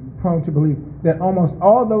of prone to believe, that almost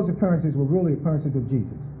all those appearances were really appearances of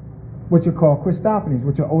Jesus, which are called Christophanies,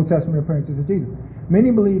 which are Old Testament appearances of Jesus.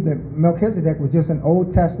 Many believe that Melchizedek was just an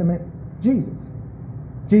Old Testament Jesus.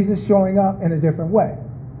 Jesus showing up in a different way.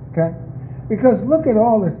 Okay? Because look at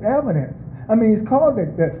all this evidence. I mean, he's called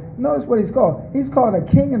notice what he's called. He's called a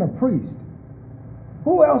king and a priest.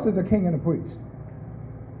 Who else is a king and a priest?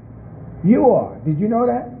 You are. Did you know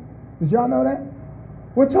that? Did y'all know that?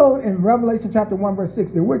 We're told in Revelation chapter 1 verse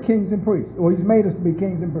 6 that we're kings and priests. Or he's made us to be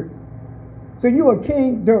kings and priests. So you are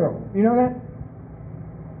King Durrell. You know that?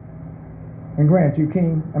 And Grant, you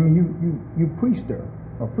king, you priester,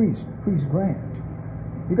 or priest Grant.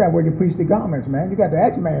 You got to wear your priestly garments, man. You got the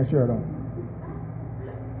X-Man shirt on.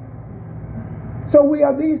 So we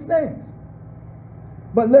are these things.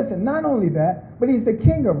 But listen, not only that, but he's the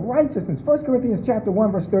king of righteousness. 1 Corinthians chapter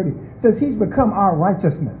 1 verse 30 says he's become our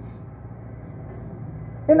righteousness.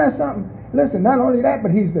 Isn't that something? Listen, not only that,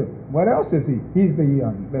 but he's what else is he? He's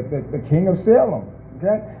the king of Salem.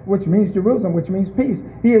 Okay? Which means Jerusalem, which means peace.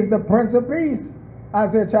 He is the Prince of Peace.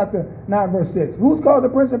 Isaiah chapter 9 verse 6. Who's called the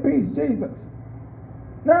Prince of Peace? Jesus.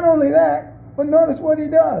 Not only that, but notice what he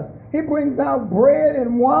does. He brings out bread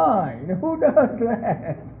and wine. Who does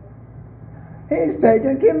that? He's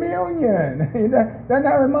taking communion. Doesn't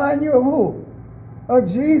that remind you of who? Of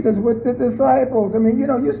Jesus with the disciples. I mean,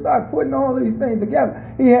 you start putting all these things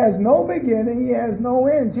together. He has no beginning, he has no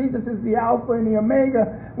end. Jesus is the Alpha and the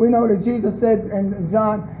Omega. We know that Jesus said in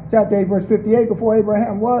John chapter 8 verse 58, before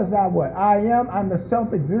Abraham was, I am. I'm the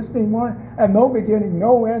self-existing one. I have no beginning,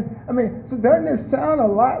 no end. I mean, so doesn't this sound a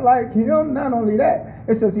lot like him? Not only that,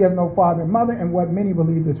 it says he has no father and mother, and what many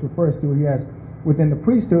believe this refers to, he has within the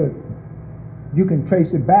priesthood, you can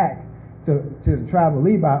trace it back to the tribe of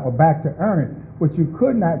Levi or back to Aaron. But you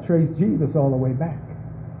could not trace Jesus all the way back,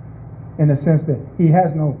 in the sense that he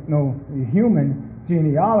has no human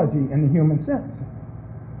genealogy in the human sense.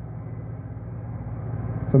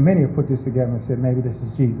 So many have put this together and said maybe this is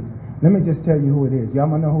Jesus. Let me just tell you who it is. Y'all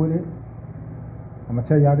want to know who it is? I'm going to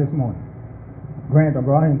tell y'all this morning. Grant, don't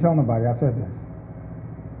go out here and tell nobody I said this.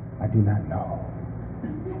 I do not know.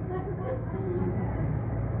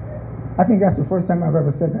 I think that's the first time I've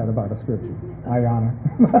ever said that about a scripture. Ayana.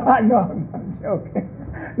 I know, I'm joking.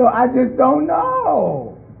 No, I just don't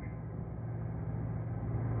know.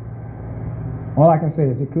 All I can say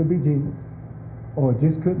is it could be Jesus, or it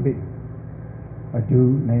just could be. a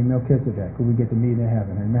dude named Melchizedek who we get to meet in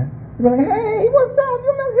heaven. Amen. You're like, hey, what's up?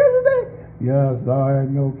 You Melchizedek? Yes, I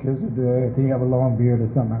am Melchizedek. Can you have a long beard or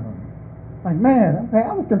something? I don't know. Like, man, okay,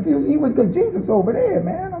 I was confused. He was because Jesus over there,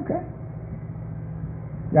 man. Okay.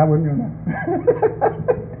 Y'all with me on that?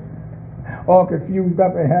 All confused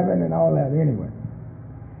up in heaven and all that. Anyway.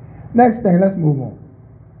 Next thing, let's move on.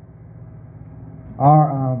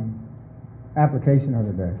 Our application of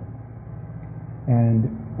the day. And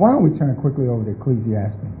why don't we turn quickly over to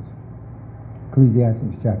Ecclesiastes.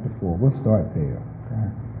 Ecclesiastes chapter 4. We'll start there. Okay?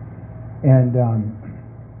 And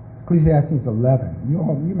Ecclesiastes 11.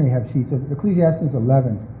 You may have sheets of Ecclesiastes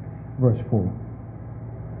 11, verse 4.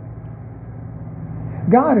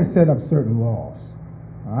 God has set up certain laws.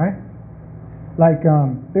 All right? Like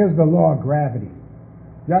there's the law of gravity.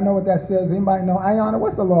 Y'all know what that says? Anybody know? Ayana,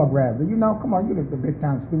 what's the law of gravity? You know? Come on, you're the big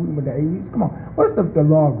time student with the A's. Come on. What's the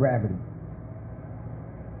law of gravity?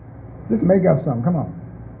 Just make up something. Come on.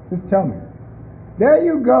 Just tell me. There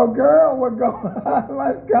you go, girl. We're going.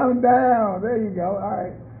 Let's come down. There you go. All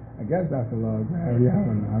right. I guess that's the law of gravity. I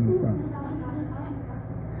don't know. I'm just trying.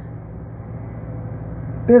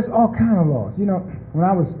 There's all kind of laws. You know, when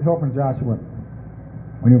I was helping Joshua,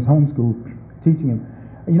 when he was homeschooled, teaching him,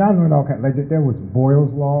 you know, I learned all kinds. Like there was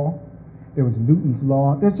Boyle's law, there was Newton's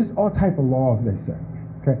law. There's just all type of laws, they say.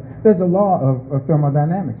 Okay, there's a law of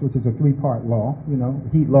thermodynamics, which is a 3-part law. You know,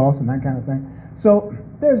 heat loss and that kind of thing. So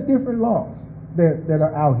there's different laws that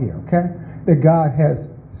are out here. Okay, that God has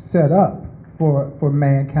set up for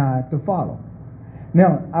mankind to follow.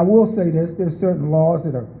 Now, I will say this: there's certain laws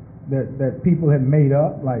that people have made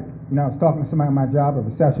up. Like, you know, I was talking to somebody on my job, a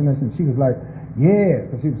receptionist, and she was like, yeah,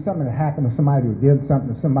 because it was something that happened to somebody who did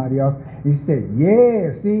something to somebody else. He said,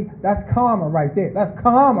 yeah, see, that's karma right there. That's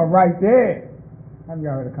karma right there. Have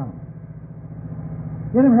y'all heard of karma?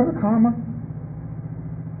 You ever heard of karma?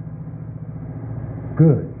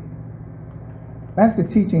 Good. That's the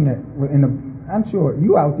teaching that I'm sure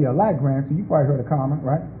you out there a lot, Grant, so you probably heard of karma,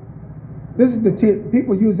 right? This is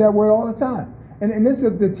people use that word all the time. And this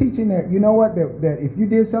is the teaching that, you know what, that if you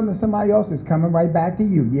did something to somebody else, it's coming right back to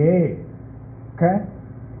you. Yeah. Okay?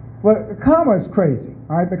 Well, karma is crazy,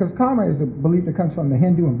 all right? Because karma is a belief that comes from the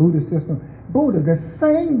Hindu and Buddhist system. Buddha, the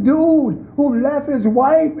same dude who left his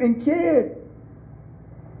wife and kid.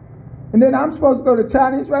 And then I'm supposed to go to a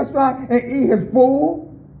Chinese restaurant and eat his food?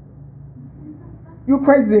 You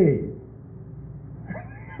crazy.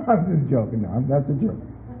 I'm just joking. No, that's a joke.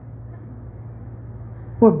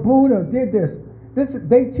 But Buddha did this.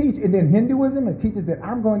 They teach, and then Hinduism, it teaches that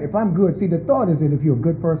if I'm good, see, the thought is that if you're a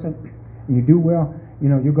good person, and you do well, you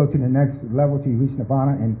know, you go to the next level till you reach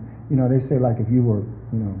nirvana. And you know, they say like if you were,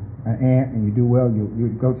 you know, an ant and you do well, you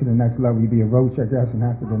go to the next level, you be a roach, I guess, and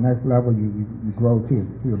after the next level you grow to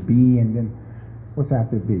a bee, and then what's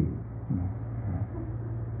after bee? You know,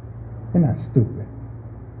 they're not stupid.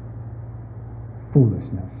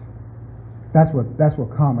 Foolishness. That's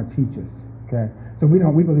what karma teaches. Okay, so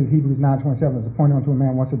we believe Hebrews 9:27 is appointed unto a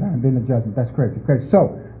man once to die and then the judgment. That's crazy. Okay,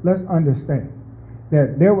 so let's understand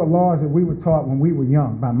that there were laws that we were taught when we were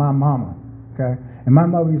young by my mama, okay? And my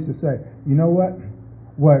mother used to say, you know what?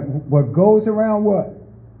 What goes around what?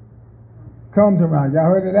 Comes around. Y'all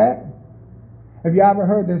heard of that? Have you ever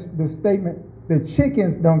heard this statement? The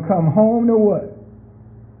chickens don't come home to what?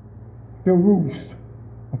 To roost.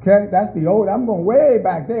 Okay? That's the old, I'm going way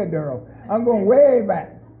back there, Daryl. I'm going way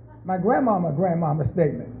back. My grandmama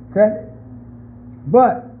statement, okay?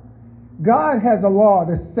 But God has a law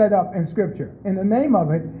that's set up in Scripture. And the name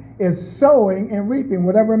of it is sowing and reaping.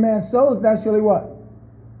 Whatever a man sows, that's surely what?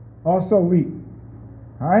 Also reap.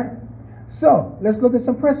 All right? So, let's look at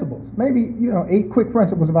some principles. Maybe, 8 quick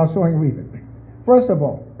principles about sowing and reaping. First of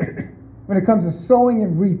all, when it comes to sowing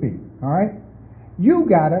and reaping, all right? You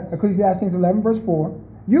gotta, Ecclesiastes 11 verse 4,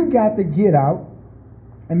 you got to get out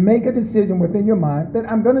and make a decision within your mind that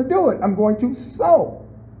I'm going to do it. I'm going to sow.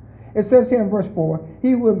 It says here in verse 4,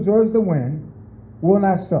 he who observes the wind will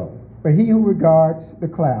not sow, but he who regards the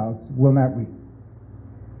clouds will not reap.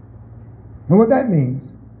 And what that means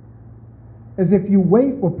is if you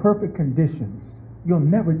wait for perfect conditions, you'll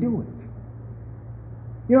never do it.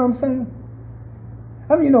 You know what I'm saying?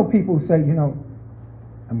 How many people who say,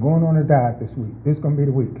 I'm going on a diet this week. This is going to be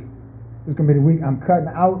the week. This is going to be the week I'm cutting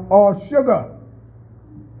out all sugar.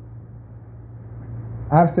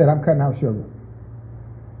 I've said I'm cutting out sugar.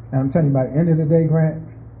 And I'm telling you, by the end of the day, Grant,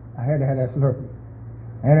 I had to have that Slurpee.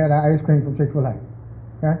 I had to have that ice cream from Chick-fil-A.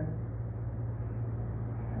 Okay?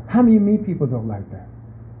 How many of me people don't like that?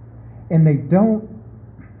 And they don't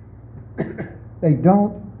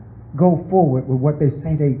go forward with what they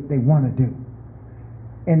say they want to do.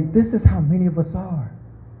 And this is how many of us are.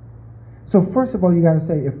 So first of all, you got to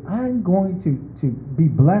say, if I'm going to be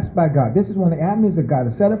blessed by God, this is one of the avenues of God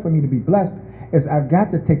to set up for me to be blessed, is I've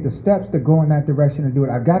got to take the steps to go in that direction and do it.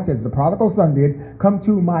 I've got to, as the prodigal son did, come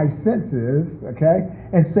to my senses, okay,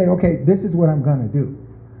 and say, okay, this is what I'm going to do.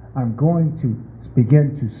 I'm going to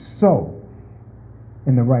begin to sow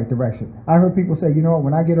in the right direction. I heard people say, you know what,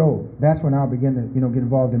 when I get old, that's when I'll begin to, get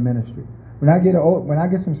involved in ministry. When I get old, when I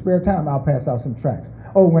get some spare time, I'll pass out some tracts.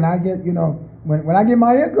 Oh, when I get, when I get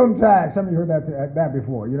my income tax, some of you heard that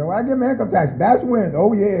before. When I get my income tax, that's when,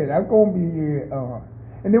 oh yeah, that's going to be,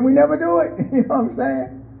 and then we never do it. You know what I'm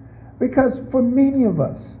saying? Because for many of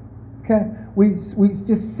us, okay, we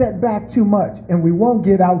just set back too much and we won't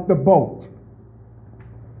get out the boat.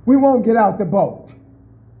 We won't get out the boat.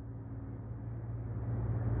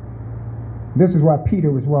 This is why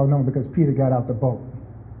Peter was well known, because Peter got out the boat.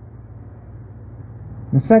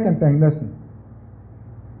 The second thing, listen,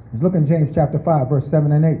 is look in James chapter 5, verse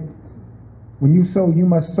 7 and 8. When you sow, you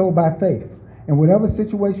must sow by faith. In whatever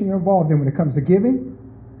situation you're involved in, when it comes to giving,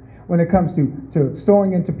 when it comes to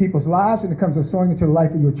sowing into people's lives, when it comes to sowing into the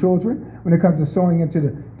life of your children, when it comes to sowing into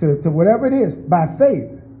to whatever it is, by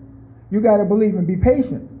faith, you got to believe and be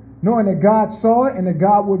patient, knowing that God saw it and that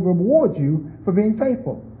God would reward you for being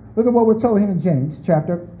faithful. Look at what we're told here in James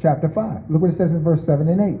chapter 5. Look what it says in verse 7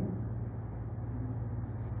 and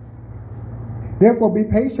 8. Therefore be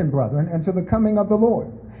patient, brethren, until the coming of the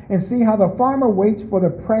Lord, and see how the farmer waits for the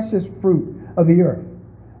precious fruit of the earth,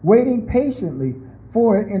 waiting patiently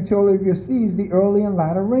for it until it receives the early and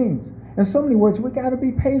latter rains. In so many words, we got to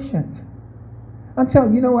be patient. I'm telling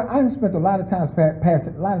you, you know what? I have spent a lot of time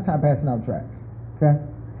passing out tracts. Okay,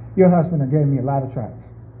 your husband gave me a lot of tracts,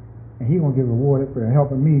 and he won't get rewarded for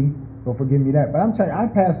helping me or for giving me that. But I'm telling you, I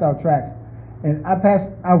passed out tracts, and I passed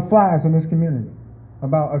out flyers in this community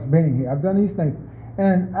about us being here. I've done these things,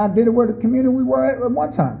 and I did it where the community we were at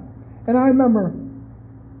one time. And I remember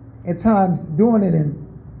at times doing it,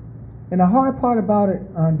 and the hard part about it,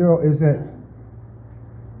 Daryl, is that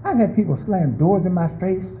I've had people slam doors in my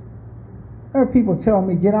face. I heard people tell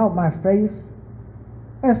me, get out my face.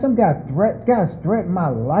 And some guys threatened my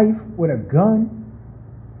life with a gun.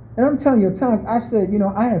 And I'm telling you, at times I said,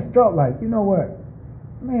 I have felt like, you know what,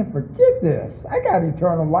 man, forget this. I got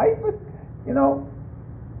eternal life,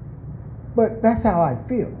 But that's how I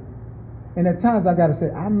feel. And at times I got to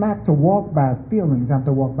say, I'm not to walk by feelings. I'm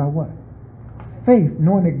to walk by what? Faith,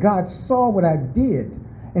 knowing that God saw what I did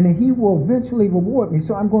and that he will eventually reward me.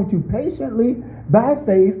 So I'm going to patiently, by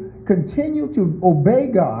faith, continue to obey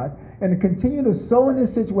God and to continue to sow in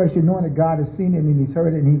this situation, knowing that God has seen it and he's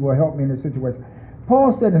heard it and he will help me in this situation.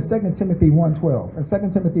 Paul said in 2 Timothy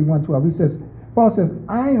 1:12, Paul says,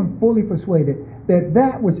 I am fully persuaded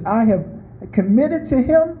that which I have committed to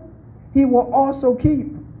him, he will also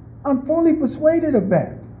keep. I'm fully persuaded of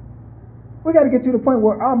that. We got to get to the point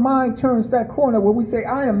where our mind turns that corner where we say,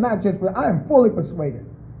 I am not just, but I am fully persuaded.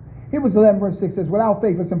 Hebrews 11 verse 6 says, without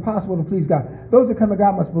faith it's impossible to please God. Those that come to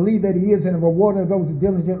God must believe that he is and a rewarder of those who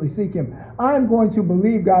diligently seek him. I'm going to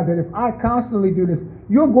believe, God, that if I constantly do this,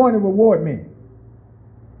 you're going to reward me.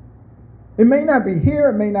 It may not be here,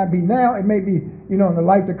 it may not be now, it may be, in the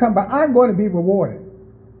life to come, but I'm going to be rewarded.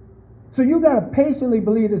 So you got to patiently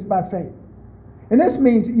believe this by faith. And this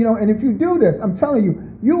means, and if you do this, I'm telling you,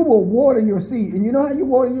 you will water your seed. And you know how you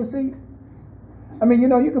water your seed? I mean, you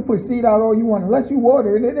can put seed out all you want. Unless you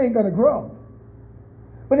water it, it ain't going to grow.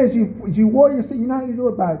 But as you water your seed, you know how you do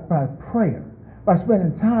it? By prayer. By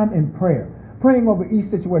spending time in prayer. Praying over each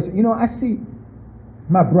situation. I see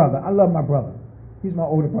my brother. I love my brother. He's my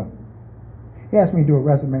older brother. He asked me to do a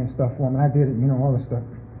resume and stuff for him, and I did it, all this stuff.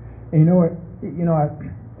 And you know what?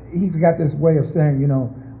 He's got this way of saying,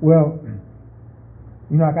 I'll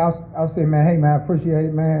say, man, hey, man, I appreciate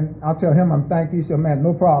it, man. I'll tell him I'm thank you. He said, man,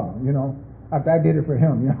 no problem, after I did it for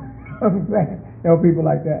him, I'm saying, people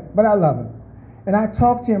like that. But I love him. And I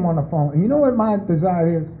talked to him on the phone. And you know what my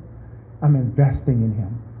desire is? I'm investing in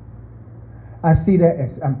him. I see that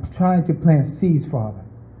as I'm trying to plant seeds, Father.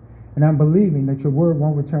 And I'm believing that your word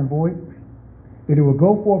won't return void, that it will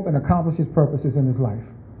go forth and accomplish its purposes in his life.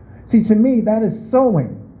 See, to me, that is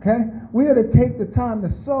sowing, okay? We are to take the time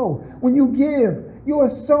to sow. When you give, you are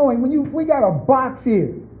sowing. We got a box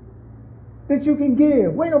here that you can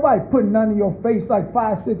give. We ain't nobody putting none in your face like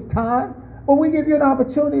 5, 6 times, but we give you an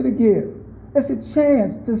opportunity to give. It's a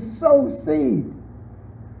chance to sow seed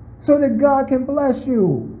so that God can bless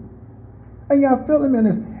you. And y'all feel him in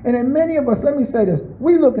this. And in many of us, let me say this,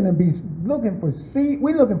 we looking for seed,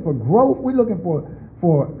 we looking for growth, we looking for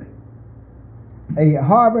a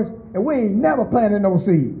harvest, and we ain't never planted no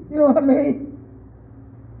seed. You know what I mean?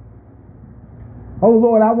 Oh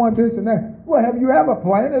Lord, I want this and that. Well, have you ever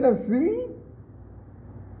planted a seed?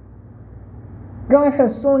 God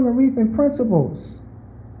has sowing and reaping principles.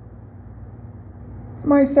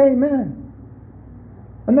 Somebody say amen.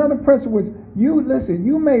 Another principle is,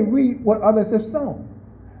 you may reap what others have sown.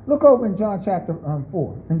 Look over in John chapter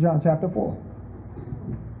 4. In John chapter 4.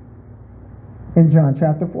 In John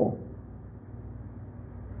chapter 4.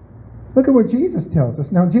 Look at what Jesus tells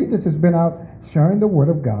us. Now, Jesus has been out sharing the word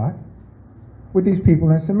of God with these people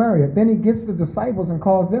in Samaria. Then he gets the disciples and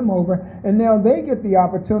calls them over, and now they get the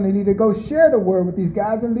opportunity to go share the word with these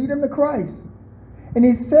guys and lead them to Christ. And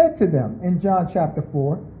he said to them in John chapter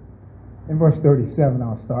 4, in verse 37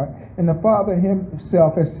 I'll start, and the Father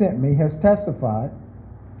himself has sent me, has testified.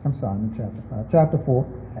 I'm sorry, in chapter 5. Chapter 4.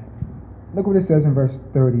 Look what it says in verse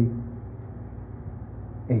 38.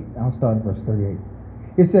 I'll start in verse 38.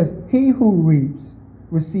 It says, he who reaps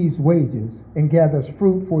receives wages and gathers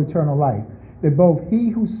fruit for eternal life, that both he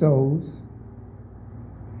who sows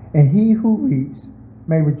and he who reaps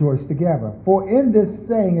may rejoice together. For in this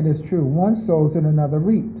saying it is true, one sows and another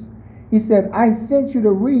reaps. He said, I sent you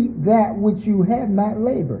to reap that which you have not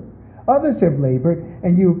labored. Others have labored,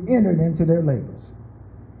 and you've entered into their labors.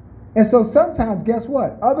 And so sometimes, guess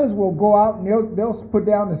what? Others will go out and they'll put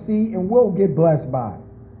down the seed, and we'll get blessed by it.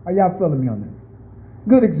 Are y'all feeling me on this?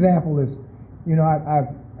 Good example is, I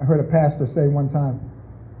heard a pastor say one time,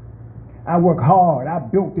 I work hard, I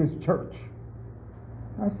built this church.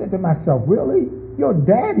 I said to myself, really? Your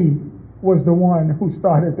daddy was the one who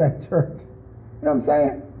started that church. You know what I'm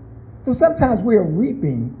saying? So sometimes we are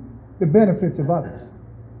reaping the benefits of others.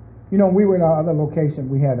 We were at our other location.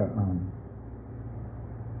 We had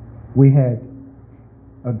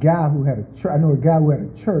a guy who had a church. I knew a guy who had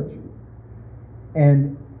a church,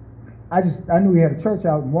 and I knew he had a church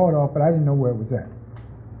out in Waldorf, but I didn't know where it was at.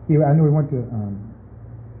 I knew he went to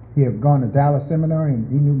he had gone to Dallas Seminary,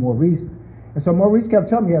 and he knew Maurice, and so Maurice kept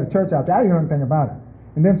telling me he had a church out there. I didn't know anything about it.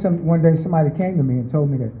 And then one day somebody came to me and told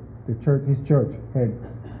me that his church had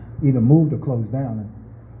either moved or closed down. And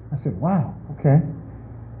I said, wow, okay.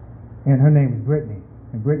 And her name was Brittany.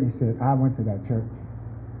 And Brittany said, I went to that church.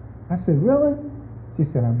 I said, really? She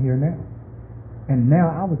said, I'm here now. And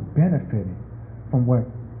now I was benefiting from what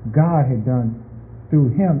God had done through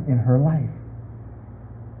him in her life.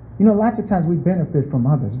 Lots of times we benefit from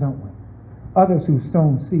others, don't we? Others who've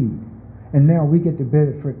sown seed. And now we get to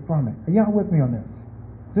benefit from it. Are y'all with me on this?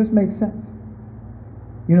 Does this make sense?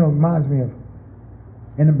 It reminds me of,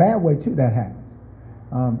 in a bad way too, that happens.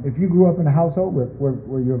 If you grew up in a household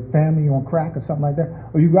where your family on crack or something like that,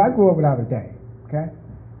 or I grew up without a dad, okay?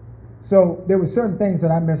 So there were certain things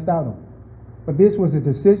that I missed out on. But this was a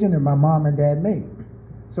decision that my mom and dad made.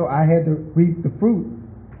 So I had to reap the fruit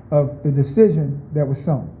of the decision that was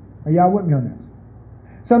sown. Are y'all with me on this?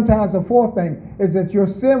 Sometimes the fourth thing is that your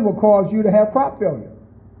sin will cause you to have crop failure.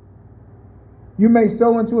 You may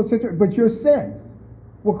sow into a situation, but your sin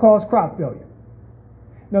will cause crop failure.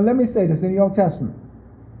 Now let me say this in the Old Testament,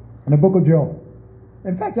 in the book of Joel.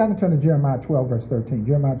 In fact, y'all can turn to Jeremiah 12, verse 13.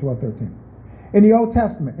 Jeremiah 12, 13. In the Old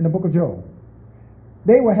Testament, in the book of Joel,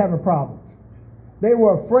 they were having problems. They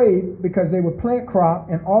were afraid because they would plant crop,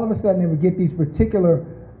 and all of a sudden they would get these particular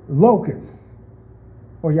locusts.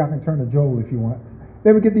 Or y'all can turn to Joel if you want.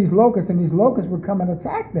 They would get these locusts, and these locusts would come and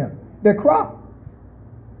attack them, their crop.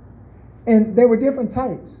 And there were different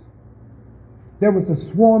types. There was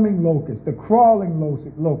the swarming locust, the crawling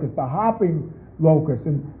locust, the hopping locust,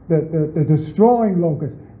 and the destroying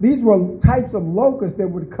locust. These were types of locusts that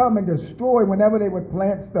would come and destroy whenever they would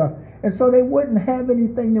plant stuff. And so they wouldn't have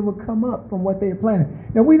anything that would come up from what they had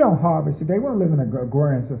planted. Now, we don't harvest today. We don't live in an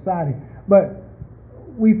agrarian society. But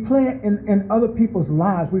we plant in other people's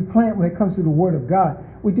lives. We plant when it comes to the Word of God.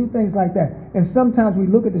 We do things like that. And sometimes we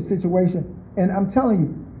look at the situation, and I'm telling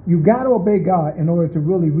you, you got to obey God in order to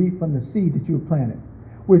really reap from the seed that you have planted.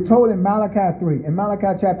 We're told in Malachi 3, in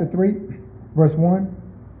Malachi chapter 3, verse 1,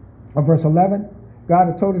 or verse 11, God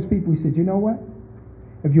had told his people, he said, you know what?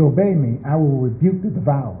 If you obey me, I will rebuke the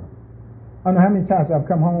devourer. I don't know how many times I've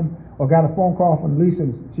come home or got a phone call from Lisa,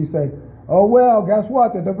 and she said, oh, well, guess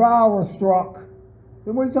what? The devourer struck.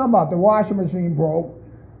 What are you talking about? The washing machine broke.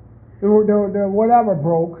 The whatever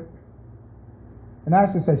broke. And I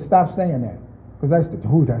used to say, stop saying that. Because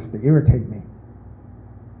that's to irritate me.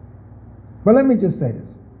 But let me just say this.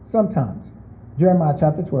 Sometimes, Jeremiah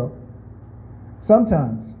chapter 12,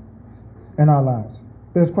 sometimes in our lives,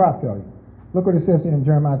 there's crop failure. Look what it says in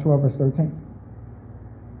Jeremiah 12, verse 13.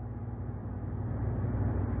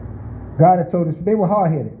 God had told us, they were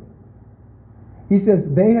hard-headed. He says,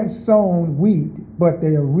 they have sown wheat, but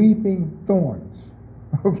they are reaping thorns.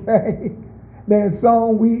 Okay? They had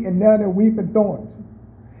sown wheat and now they're reaping thorns.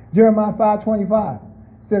 Jeremiah 5:25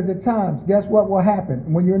 says at times, guess what will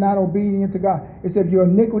happen when you're not obedient to God? It says your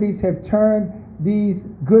iniquities have turned these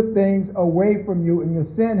good things away from you and your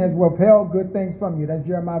sin has withheld good things from you. That's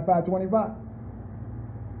Jeremiah 5:25.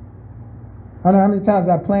 I don't know how many times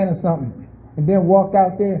I planted something and then walked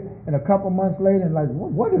out there and a couple months later and like,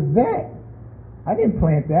 what is that? I didn't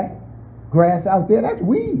plant that. Grass out there, that's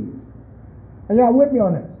weeds. Are y'all with me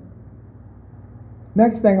on this?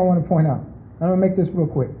 Next thing I want to point out, I'm going to make this real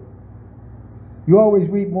quick. You always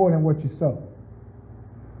reap more than what you sow.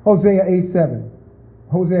 Hosea 8:7.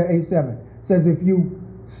 Hosea 8:7 says if you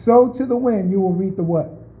sow to the wind, you will reap the what?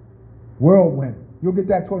 Whirlwind. You'll get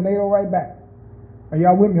that tornado right back. Are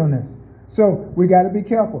y'all with me on this? So we got to be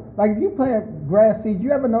careful. Like if you plant grass seeds,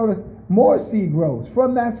 you ever notice more seed grows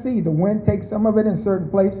from that seed? The wind takes some of it in certain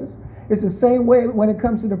places. It's the same way when it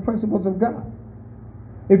comes to the principles of God.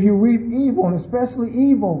 If you reap evil, and especially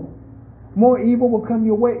evil, more evil will come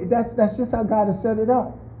your way. That's just how God has set it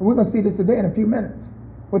up. And we're going to see this today in a few minutes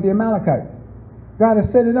with the Amalekites. God has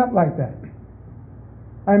set it up like that.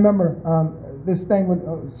 I remember this thing with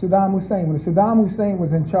Saddam Hussein. When Saddam Hussein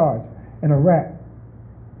was in charge in Iraq,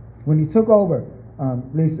 when he took over,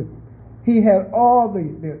 Lisa, he had all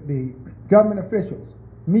the government officials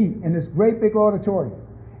meet in this great big auditorium.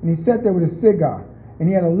 And he sat there with a cigar. And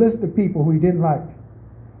he had a list of people who he didn't like.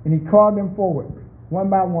 And he called them forward, one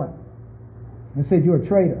by one, and said, you're a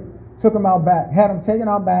traitor. Took them out back, had them taken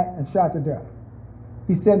out back and shot to death.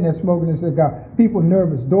 He's sitting there smoking his cigar. People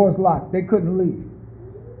nervous, doors locked. They couldn't leave.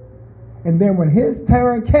 And then when his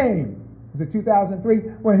turn came, was it 2003?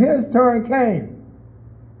 When his turn came,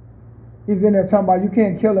 he's in there talking about, you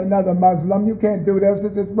can't kill another Muslim. You can't do this.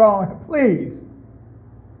 This is wrong. Please.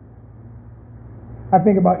 I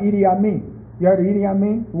think about Idi Amin. You heard of Idi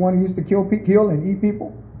Amin? The one who used to kill and eat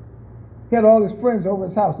people? He had all his friends over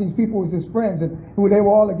his house. These people was his friends, and they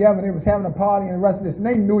were all together, and they was having a party and the rest of this. And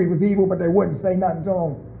they knew he was evil, but they wouldn't say nothing to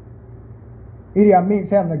him. Idi Amin's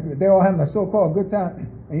they're all having a so-called good time.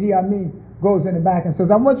 And Idi Amin goes in the back and says,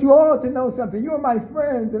 I want you all to know something. You are my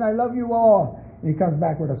friends, and I love you all. And he comes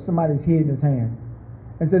back with somebody's head in his hand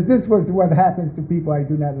and says, this was what happens to people I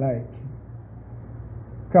do not like.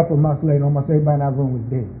 A couple of months later, almost everybody in that room was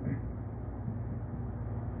dead.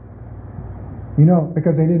 You know,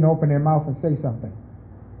 because they didn't open their mouth and say something.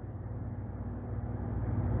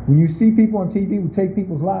 When you see people on TV who take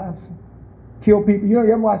people's lives, kill people, you know,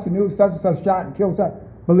 you ever watch the news, such and such shot and killed such,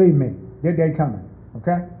 believe me, their day coming,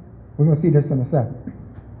 okay? We're going to see this in a second.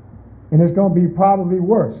 And it's going to be probably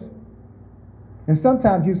worse. And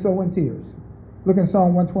sometimes you sow in tears. Look in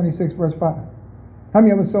Psalm 126, verse 5. How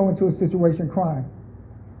many of us sow into a situation crying?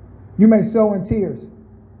 You may sow in tears,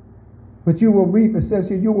 but you will reap, it says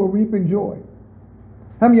here, you will reap in joy.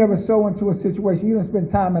 How many of us sow into a situation? You don't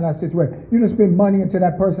spend time in that situation. You don't spend money into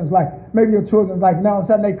that person's life. Maybe your children's life. Now all of a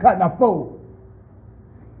sudden they cutting a fool.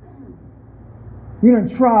 You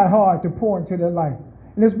don't try hard to pour into their life.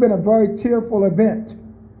 And it's been a very tearful event. You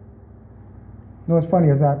know what's funny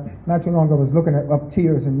is not too long ago I was looking up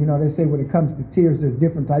tears, and you know they say when it comes to tears there's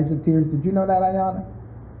different types of tears. Did you know that, Ayana?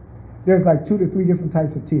 There's like 2 to 3 different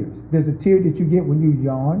types of tears. There's a tear that you get when you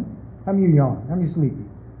yawn. How many of you yawn? How many of you sleepy?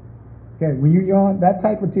 Okay, when you yawn, that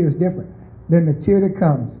type of tear is different than the tear that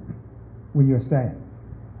comes when you're sad.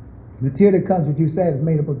 The tear that comes when you're sad is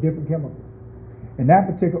made up of different chemicals. And that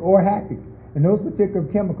particular, or happy. And those particular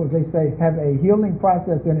chemicals, they say, have a healing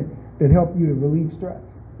process in it that help you to relieve stress.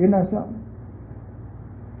 Isn't that something?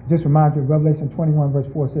 Just remind you, Revelation 21 verse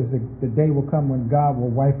 4 says the day will come when God will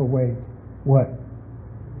wipe away what?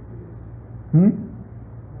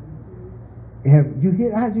 Have you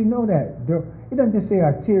hear? How'd you know that? It doesn't just say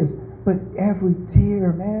our tears, but every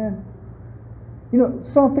tear, man. You know,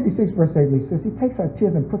 Psalm 56 verse 8 says he takes our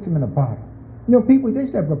tears and puts them in a bottle. You know, people, they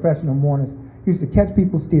used to have professional mourners, used to catch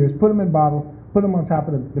people's tears, put them in a bottle, put them on top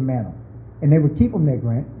of the mantle. And they would keep them there,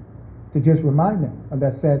 Grant, to just remind them of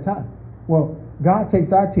that sad time. Well, God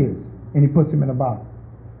takes our tears and he puts them in a bottle.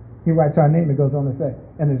 He writes our name, it goes on to say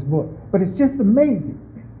in his book. But it's just amazing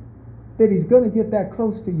that he's going to get that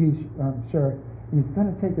close to you, Sherry, and he's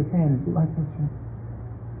going to take his hand and do like this.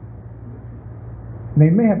 And they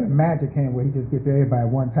may have a magic hand where he just gets to everybody at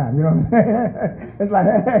one time. You know what I'm saying? It's like,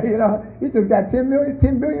 hey, you know, he just got 10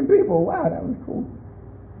 billion people. Wow, that was cool.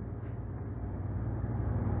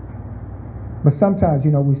 But sometimes,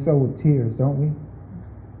 you know, we sow with tears, don't we?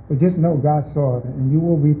 But just know God saw it, and you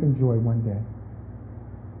will reap in joy one day.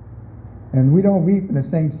 And we don't reap in the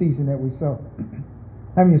same season that we sow.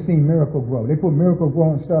 Haven't you seen Miracle Grow? They put Miracle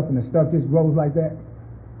Grow and stuff, and the stuff just grows like that.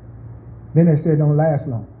 Then they say it don't last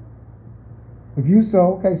long. If you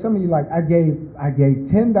sow, okay, some of you like, I gave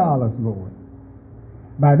 $10, Lord.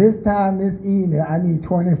 By this time this evening, I need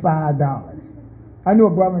 $25. I knew a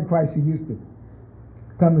brother in Christ who used to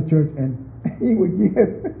come to church and he would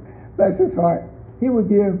give, bless his heart, he would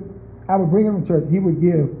give, I would bring him to church, he would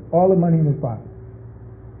give all the money in his pocket.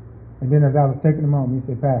 And then as I was taking him home, he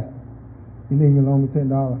said, Pastor, you think you'll loan me $10?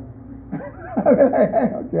 I was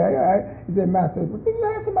like, okay, all right. He said, Matt, well, did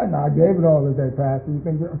you have somebody? No, I gave it all today, Pastor. You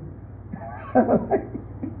think you're...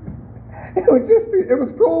 it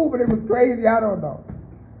was cool, but it was crazy. I don't know.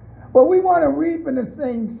 But we want to reap in the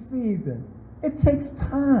same season. It takes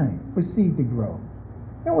time for seed to grow.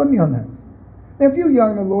 Now, with me on this. Now, if you're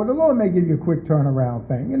young in the Lord may give you a quick turnaround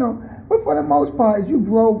thing, you know. But for the most part, as you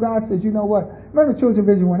grow, God says, you know what? Remember the children of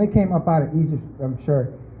Israel, when they came up out of Egypt, I'm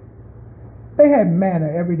sure, they had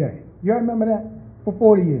manna every day. You remember that? For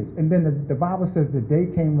 40 years. And then the Bible says the day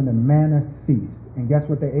came when the manna ceased. And guess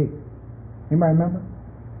what they ate? Anybody remember?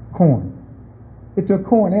 Corn. It took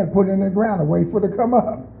corn, they had to put it in the ground and wait for it to come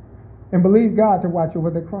up. And believe God to watch over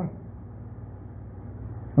the crop.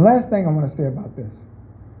 The last thing I want to say about this,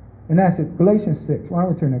 and that's it, Galatians 6. Why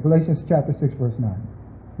don't we turn to Galatians chapter 6, verse 9.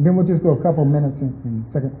 And then we'll just go a couple minutes in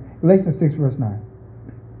a second. Galatians 6, verse 9.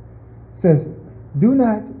 It says, do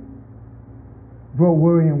not grow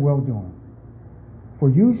weary in well-doing, for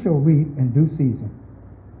you shall reap in due season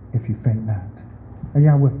if you faint not. Are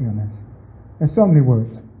y'all with me on this? In so many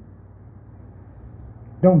words,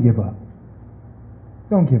 don't give up.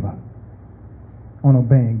 Don't give up on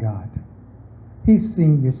obeying God. He's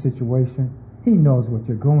seen your situation. He knows what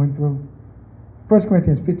you're going through. 1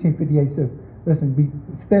 Corinthians 15:58 says, listen, be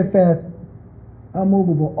steadfast,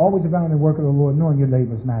 unmovable, always abounding in the work of the Lord, knowing your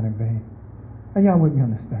labor is not in vain. Are y'all with me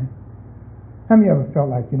on this thing? How many of you ever felt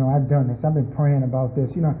like, you know, I've done this, I've been praying about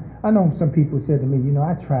this, you know, I know some people said to me, you know,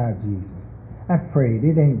 I tried Jesus, I prayed,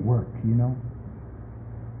 it ain't work, you know.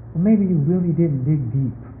 But maybe you really didn't dig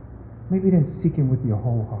deep. Maybe you didn't seek Him with your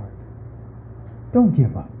whole heart. Don't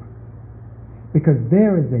give up. Because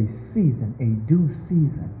there is a season, a due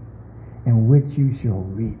season, in which you shall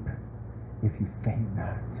reap if you faint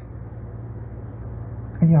not.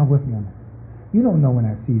 And y'all with me on this? You don't know when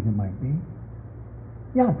that season might be.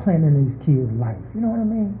 Y'all planning these kids' life. You know what I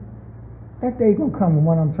mean? That day gonna come when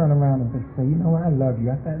one of them turn around and they say, you know what, I love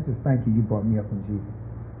you. I just thank you, you brought me up in Jesus.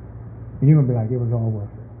 And you're gonna be like, it was all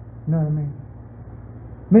worth it. You know what I mean?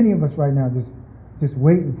 Many of us right now just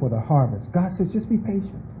waiting for the harvest. God says, just be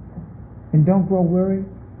patient. And don't grow weary.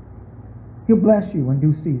 He'll bless you in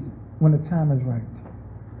due season, when the time is right.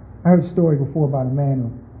 I heard a story before about a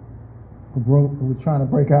man who was trying to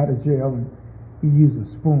break out of jail, and he used a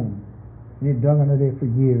spoon. And he dug under there for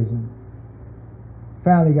years. And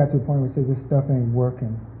finally got to a point where he said, this stuff ain't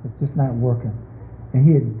working. It's just not working. And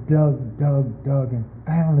he had dug, and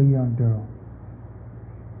found a young girl.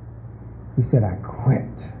 He said, I quit.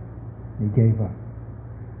 He gave up.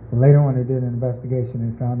 But later on, they did an investigation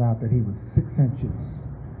and found out that he was 6 inches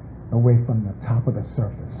away from the top of the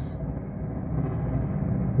surface.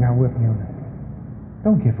 Now with me on this.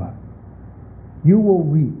 Don't give up. You will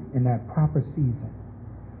reap in that proper season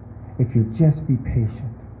if you just be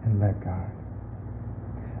patient and let God.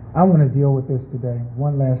 I want to deal with this today.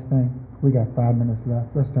 One last thing. We got 5 minutes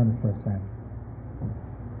left. Let's turn to 1 Samuel.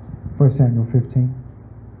 1 Samuel 15.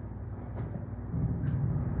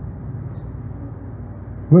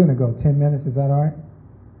 We're going to go 10 minutes. Is that all right?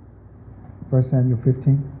 1 Samuel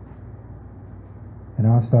 15. And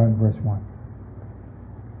I'll start in verse 1.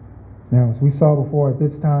 Now, as we saw before, at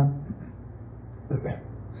this time,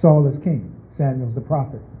 Saul is king. Samuel's the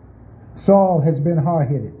prophet. Saul has been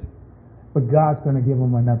hard-headed, but God's going to give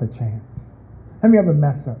him another chance. How many ever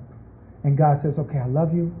mess up? And God says, okay, I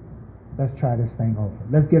love you. Let's try this thing over.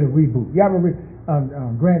 Let's get a reboot. You ever,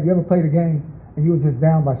 Grant, you ever played a game and you were just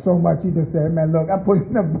down by so much, you just said, man, look, I'm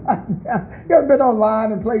pushing the button down. You ever been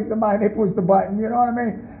online and played somebody and they push the button, you know what I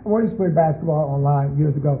mean? When I used to play basketball online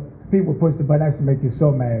years ago, people push the button. That used to make you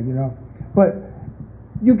so mad, you know. But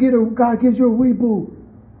God gives you a reboot.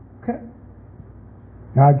 Okay?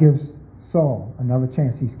 God gives Saul another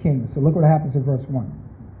chance. He's king. So look what happens in verse 1.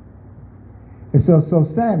 It says, so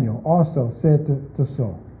Samuel also said to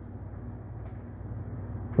Saul,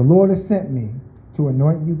 the Lord has sent me to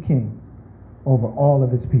anoint you king over all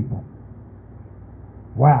of his people.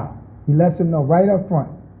 Wow. He lets him know right up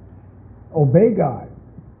front. Obey God.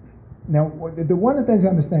 Now, one of the things I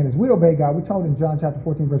understand is we obey God. We're told in John chapter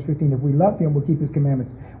 14, verse 15, if we love him, we'll keep his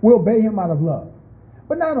commandments. We obey him out of love.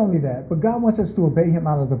 But not only that, but God wants us to obey him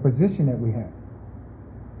out of the position that we have.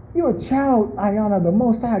 You're a child, Ayana, of the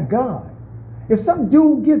Most High God. If some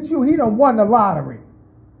dude gets you, he done won the lottery.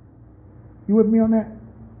 You with me on that?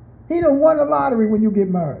 He done won the lottery when you get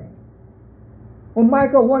married. Well,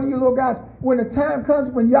 Michael, one of you little guys, when the time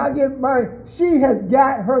comes when y'all get married, she has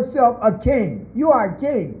got herself a king. You are a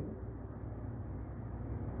king.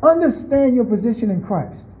 Understand your position in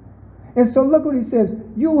Christ. And so look what he says.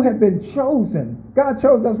 You have been chosen. God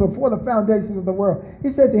chose us before the foundations of the world.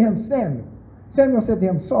 He said to him, Samuel. Samuel said to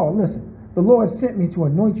him, Saul, listen, the Lord sent me to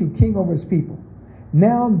anoint you king over his people.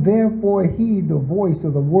 Now therefore heed the voice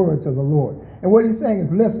of the words of the Lord. And what he's saying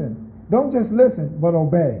is, listen. Don't just listen, but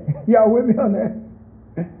obey. Y'all with me on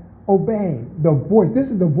this? Obey the voice. This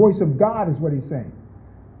is the voice of God is what he's saying.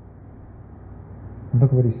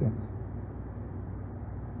 Look what he says.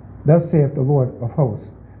 Thus saith the Lord of hosts.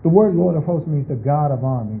 The word Lord of hosts means the God of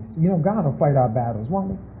armies. You know, God will fight our battles,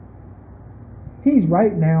 won't he? He's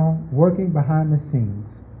right now working behind the scenes,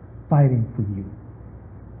 fighting for you.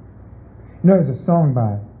 You know, there's a song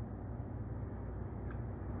by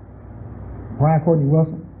Brian Courtney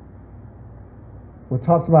Wilson where it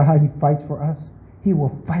talks about how he fights for us. He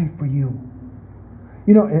will fight for you.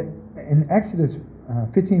 You know, in Exodus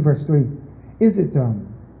 15 verse 3, is it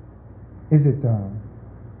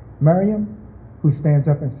Miriam who stands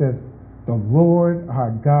up and says, the Lord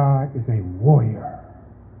our God is a warrior.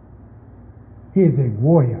 He is a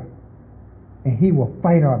warrior, and he will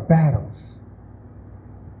fight our battles.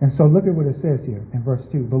 And so look at what it says here in verse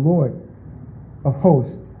 2. The Lord of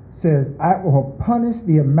hosts says, I will punish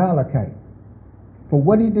the Amalekite for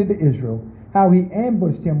what he did to Israel, how he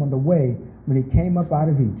ambushed him on the way when he came up out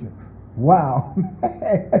of Egypt. Wow.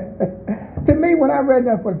 To me, when I read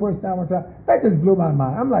that for the first time, that just blew my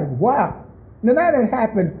mind. I'm like, wow. Now that had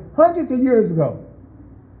happened hundreds of years ago.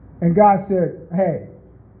 And God said, hey,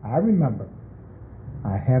 I remember.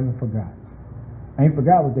 I haven't forgotten. I ain't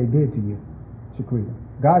forgot what they did to you, Shaquita.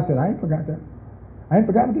 God said, I ain't forgot that. I ain't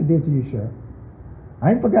forgot what they did to you, Cheryl.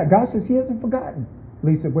 I ain't forgot. God says he hasn't forgotten,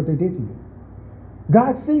 Lisa, what they did to you.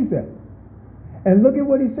 God sees that. And look at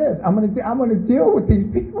what he says. I'm going to deal with these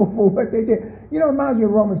people for what they did. You know, it reminds me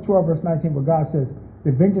of Romans 12, verse 19, where God says,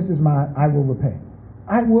 the vengeance is mine, I will repay.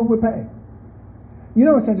 I will repay. You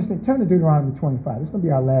know what's interesting? Turn to Deuteronomy 25. This is going to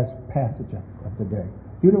be our last passage of the day.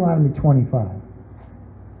 Deuteronomy 25.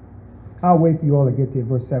 I'll wait for you all to get to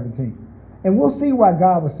verse 17. And we'll see why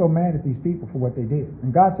God was so mad at these people for what they did.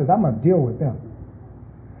 And God says, I'm going to deal with them.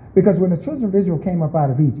 Because when the children of Israel came up out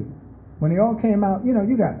of Egypt, when they all came out, you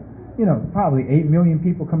got probably 8 million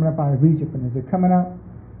people coming up out of Egypt. And as they're coming out,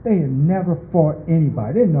 they had never fought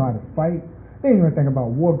anybody. They didn't know how to fight. They didn't even think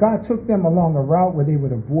about war. God took them along a route where they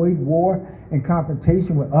would avoid war and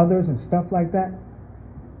confrontation with others and stuff like that.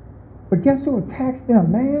 But guess who attacks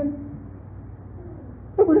them, man?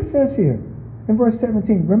 Look what it says here in verse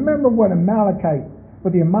 17. Remember what the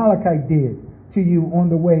Amalekite did to you on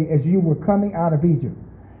the way as you were coming out of Egypt.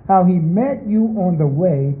 How he met you on the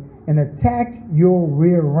way and attacked your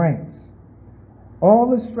rear ranks.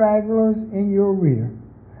 All the stragglers in your rear,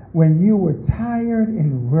 when you were tired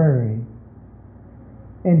and weary,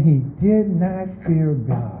 and he did not fear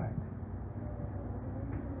God.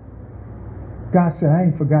 God said, I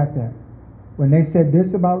ain't forgot that. When they said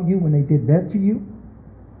this about you, when they did that to you,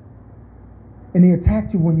 and he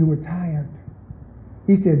attacked you when you were tired,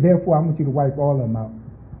 he said, therefore, I want you to wipe all of them out.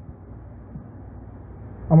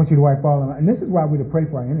 I want you to wipe all of them out. And this is why we're to pray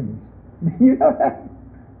for our enemies. You know that?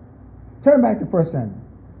 Turn back to 1 Samuel.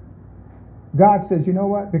 God says, you know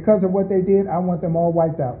what? Because of what they did, I want them all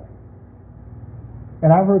wiped out.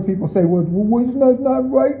 And I've heard people say, well, it's not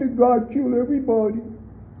right that God kill everybody.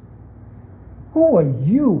 Who are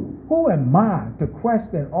you? Who am I to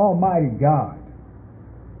question Almighty God?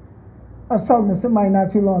 I was talking to somebody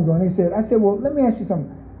not too long ago, and I said, well, let me ask you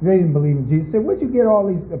something. They didn't believe in Jesus. I said, where'd you get all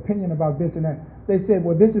these opinion about this and that? They said,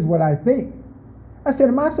 well, this is what I think. I said,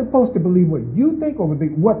 am I supposed to believe what you think or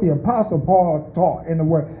what the Apostle Paul taught in the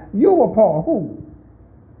Word? You or Paul, who?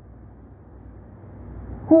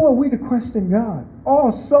 Who are we to question God?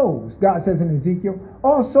 All souls, God says in Ezekiel,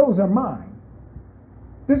 all souls are mine.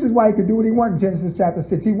 This is why he could do what he wanted in Genesis chapter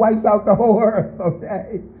 6. He wipes out the whole earth,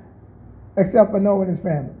 okay? Except for Noah and his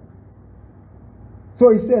family. So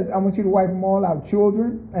he says, I want you to wipe them all out.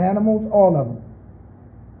 Children, animals, all of them.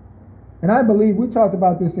 And I believe, we talked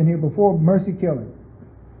about this in here before, mercy killing.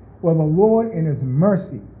 Well, the Lord in his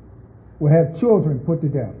mercy will have children put to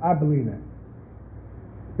death. I believe that.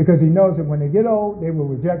 Because he knows that when they get old, they will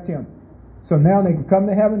reject him. So now they can come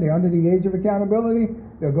to heaven. They're under the age of accountability.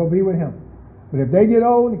 They'll go be with him. But if they get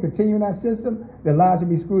old and continue in that system, their lives will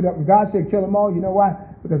be screwed up. And God said kill them all. You know why?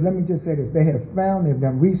 Because let me just say this. They have found, they've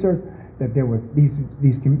done research, that there was these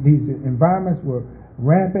environments were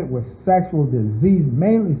rampant with sexual disease,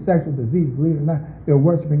 mainly sexual disease. Believe it or not, they're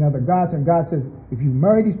worshiping other gods. And God says, If you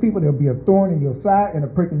marry these people, there'll be a thorn in your side and a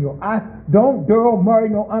prick in your eye. Don't, Daryl, marry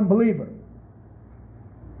no unbeliever.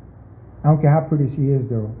 I don't care how pretty she is,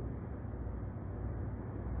 Daryl.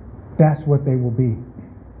 That's what they will be.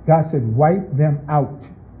 God said, wipe them out.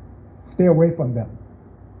 Stay away from them.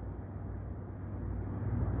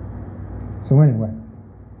 So anyway,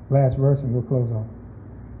 last verse and we'll close off.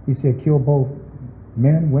 He said, kill both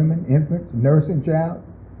men, women, infants, nursing child,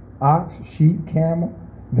 ox, sheep, camel,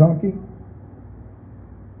 donkey.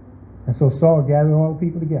 And so Saul gathered all the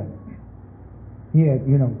people together. He had,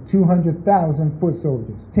 200,000 foot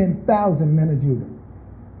soldiers, 10,000 men of Judah.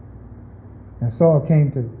 And Saul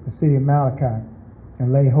came to the city of Malachi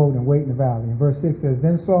and lay hold and wait in the valley. And verse 6 says,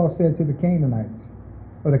 then Saul said to the Canaanites,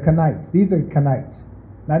 or the Kenites, these are Kenites,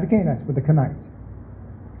 not the Canaanites, but the Kenites,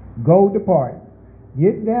 go depart,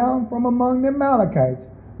 get down from among the Amalekites,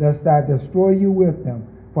 lest I destroy you with them.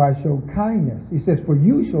 For I show kindness. He says, for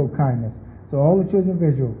you show kindness to all the children of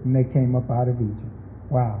Israel when they came up out of Egypt.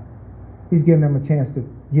 Wow. He's giving them a chance to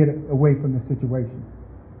get away from the situation.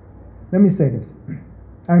 Let me say this.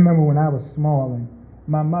 I remember when I was small and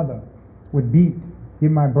my mother would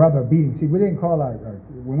give my brother a beating. See, we didn't call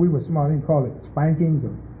when we were small, they didn't call it spankings,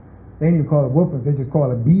 or they didn't even call it whoopings, they just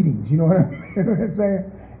called it beatings. You know what I'm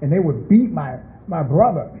saying? And they would beat my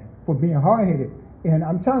brother for being hard-headed. And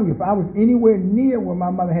I'm telling you, if I was anywhere near where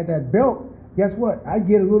my mother had that belt, guess what? I'd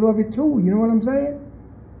get a little of it too. You know what I'm saying?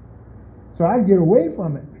 So I'd get away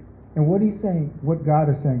from it. And what he's saying, what God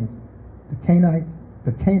is saying is, the Canaanites,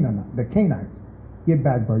 get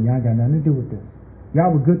back, bro. You ain't got nothing to do with this.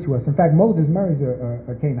 Y'all were good to us. In fact, Moses marries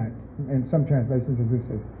a Canaanite in some translations, as it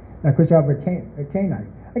says. Now, because y'all were a Canaanite.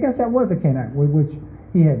 I guess that was a Canaanite with which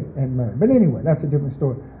he had married. But anyway, that's a different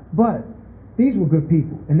story. But these were good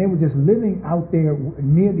people, and they were just living out there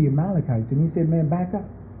near the Amalekites. And he said, man, back up.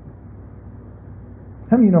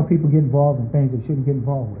 How many of you know people get involved in things they shouldn't get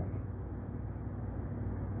involved with?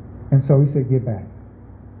 And so he said, get back.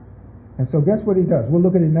 And so guess what he does? We'll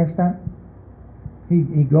look at it next time.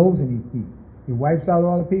 He goes and he wipes out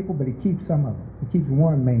all the people, but he keeps some of them. He keeps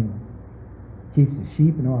one mainly. He keeps the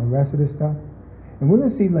sheep and all the rest of this stuff. And we're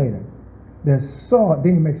going to see later that Saul,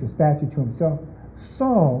 then he makes a statue to himself.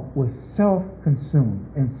 Saul was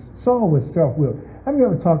self-consumed, and Saul was self-willed. Have you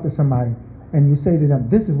ever talked to somebody and you say to them,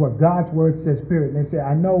 this is what God's word says, period, and they say,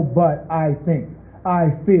 I know, but I think,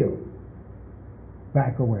 I feel.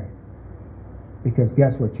 Back away. Because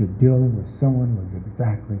guess what? You're dealing with someone who is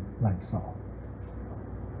exactly like Saul.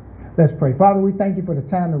 Let's pray. Father, we thank you for the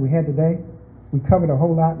time that we had today. We covered a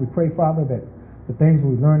whole lot. We pray, Father, that the things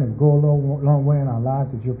we learn and go a long way in our lives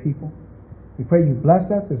as your people. We pray you bless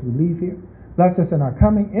us as we leave here. Bless us in our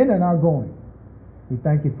coming, in and our going. We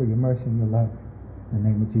thank you for your mercy and your love. In the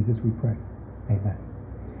name of Jesus we pray. Amen.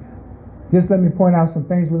 Just let me point out some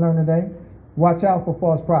things we learned today. Watch out for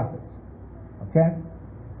false prophets. Okay?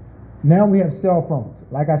 Now we have cell phones.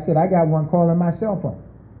 Like I said, I got one calling my cell phone.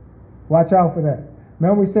 Watch out for that.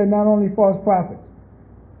 Remember we said not only false prophets,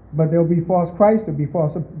 but there'll be false Christ, there'll be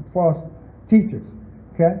false teachers.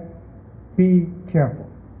 Okay? Be careful.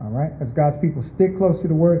 All right? As God's people, stick close to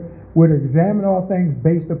the Word. We're to examine all things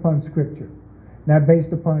based upon Scripture. Not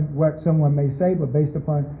based upon what someone may say, but based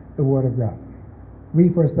upon the Word of God.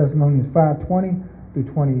 Read 1 Thessalonians 5:20 through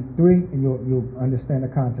 23, and you'll understand the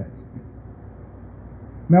context.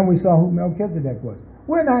 Remember we saw who Melchizedek was.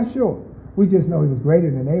 We're not sure. We just know he was greater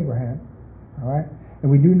than Abraham. All right? And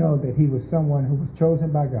we do know that he was someone who was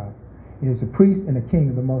chosen by God. He was a priest and a king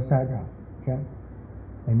of the Most High God. Okay?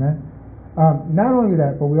 Amen? Not only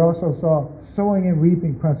that, but we also saw sowing and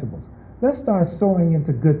reaping principles. Let's start sowing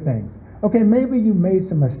into good things. Okay, maybe you made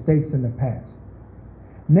some mistakes in the past.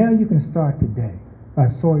 Now you can start today by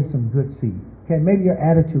sowing some good seed. Okay, maybe your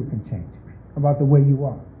attitude can change about the way you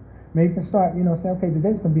are. Maybe you can start, say, okay,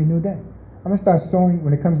 today's going to be a new day. I'm going to start sowing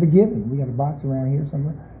when it comes to giving. We got a box around here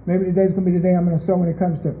somewhere. Maybe today's going to be the day I'm going to sow when it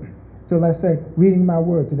comes to let's say, reading my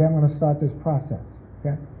word. Today I'm going to start this process.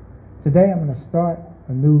 Okay? Today I'm going to start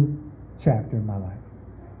a new chapter in my life.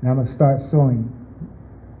 And I'm going to start sowing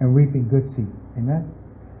and reaping good seed. Amen?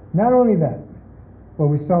 Not only that, but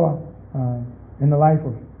we saw in the life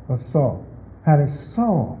of Saul, how that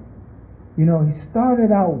Saul, he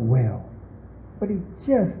started out well, but he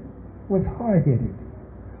just was hard-headed.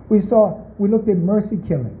 We looked at mercy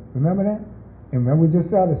killing. Remember that? And remember we just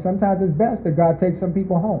saw that sometimes it's best that God takes some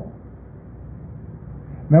people home.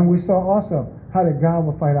 Remember we saw also how that God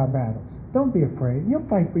will fight our battles. Don't be afraid. He'll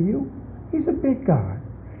fight for you. He's a big God.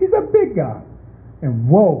 He's a big God. And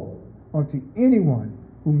woe unto anyone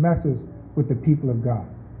who messes with the people of God,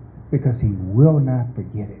 because he will not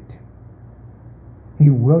forget it. He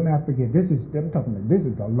will not forget. I'm talking about this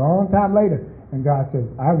is a long time later, And God says,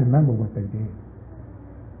 I remember what they did.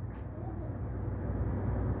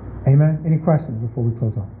 Amen. Any questions before we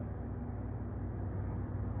close off?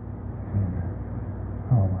 Amen.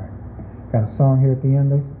 All right. Got a song here at the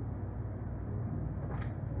end, Lisa?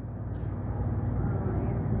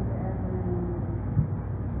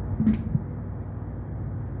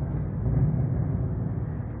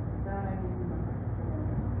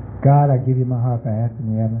 God, I give you my heart by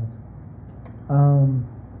Anthony Evans.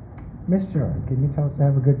 Miss Joy, can you tell us to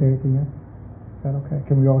have a good day at the end? Is that okay?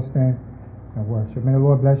 Can we all stand and worship? May the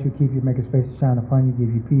Lord bless you, keep you, make his face to shine upon you,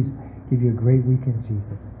 give you peace, give you a great week in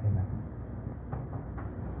Jesus. Amen.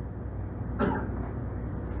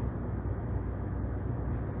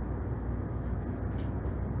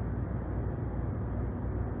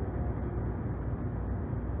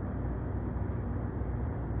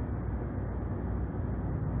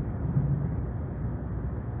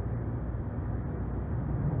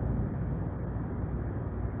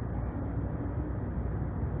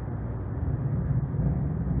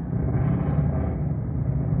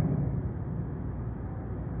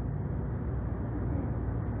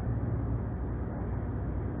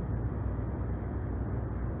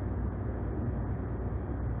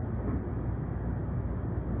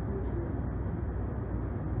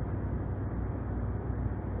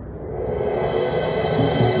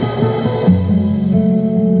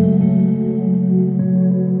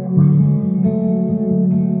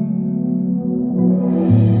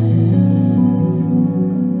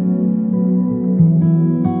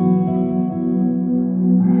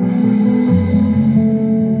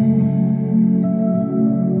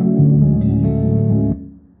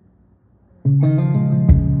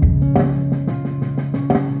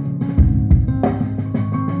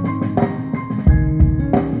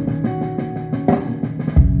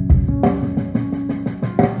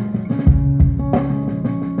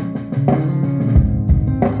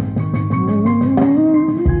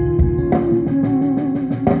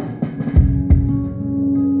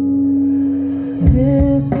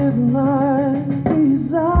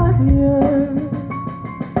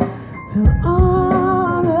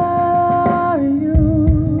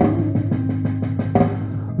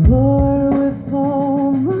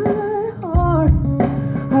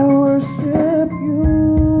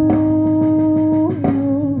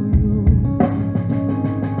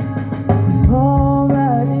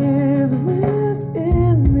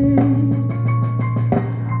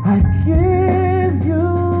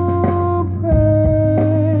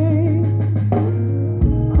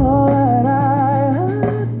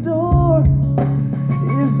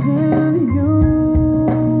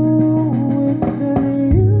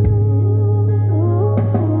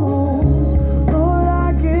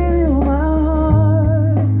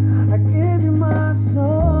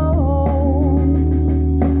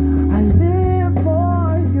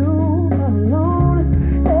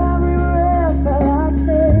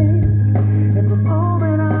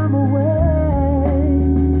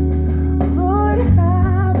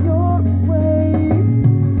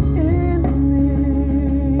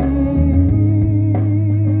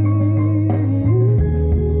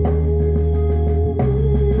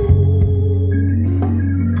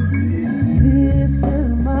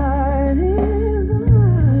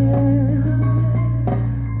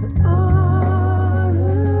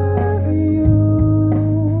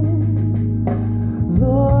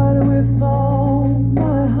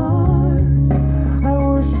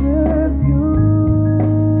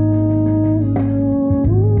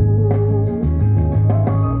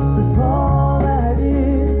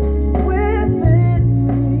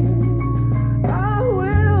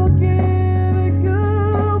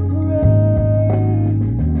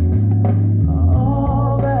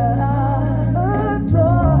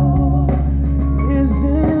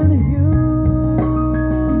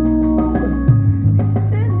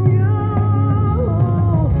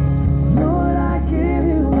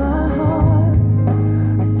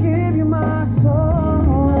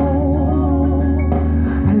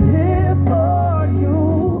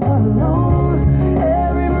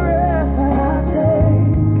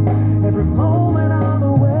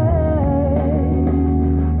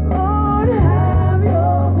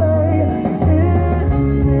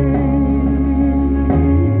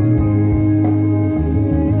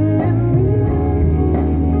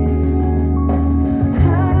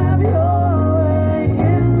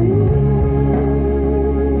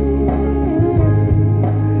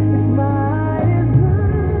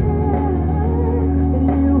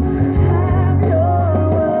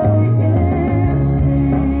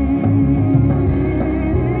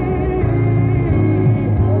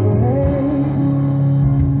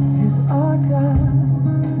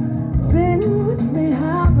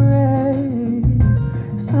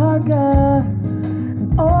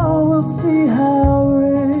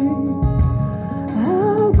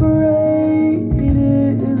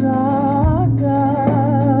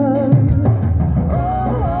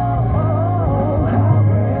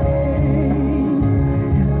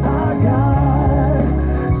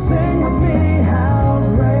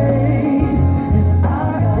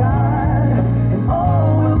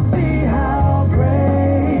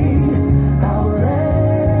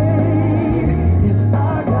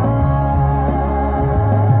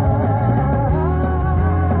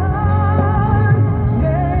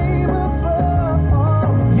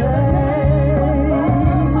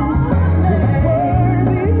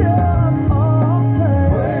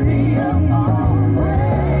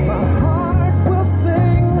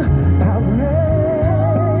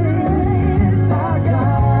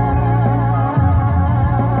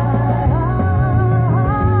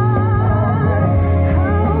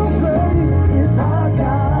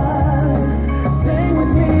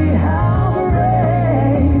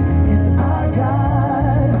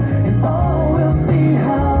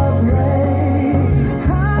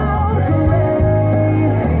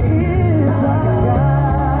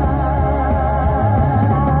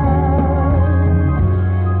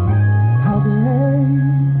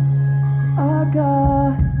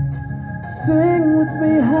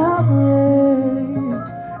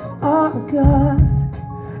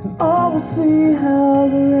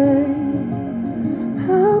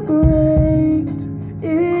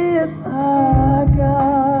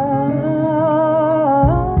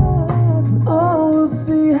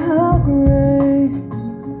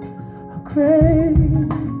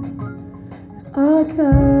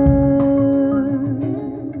 kind.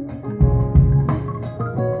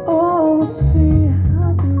 Oh, see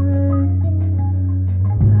how great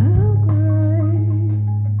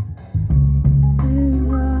is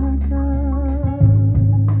our God.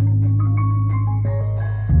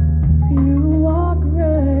 You are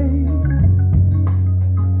great.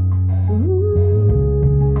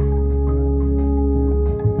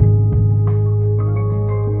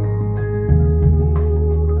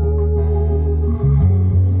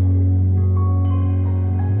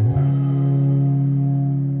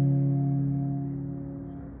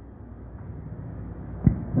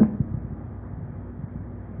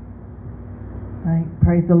 Right,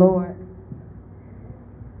 praise the Lord.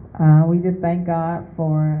 We just thank God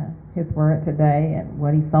for His word today and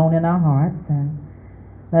what He's sown in our hearts, and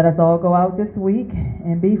let us all go out this week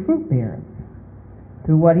and be fruit bearers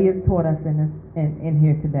through what He has taught us in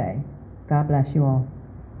here today. God bless you all.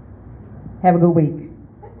 Have a good week.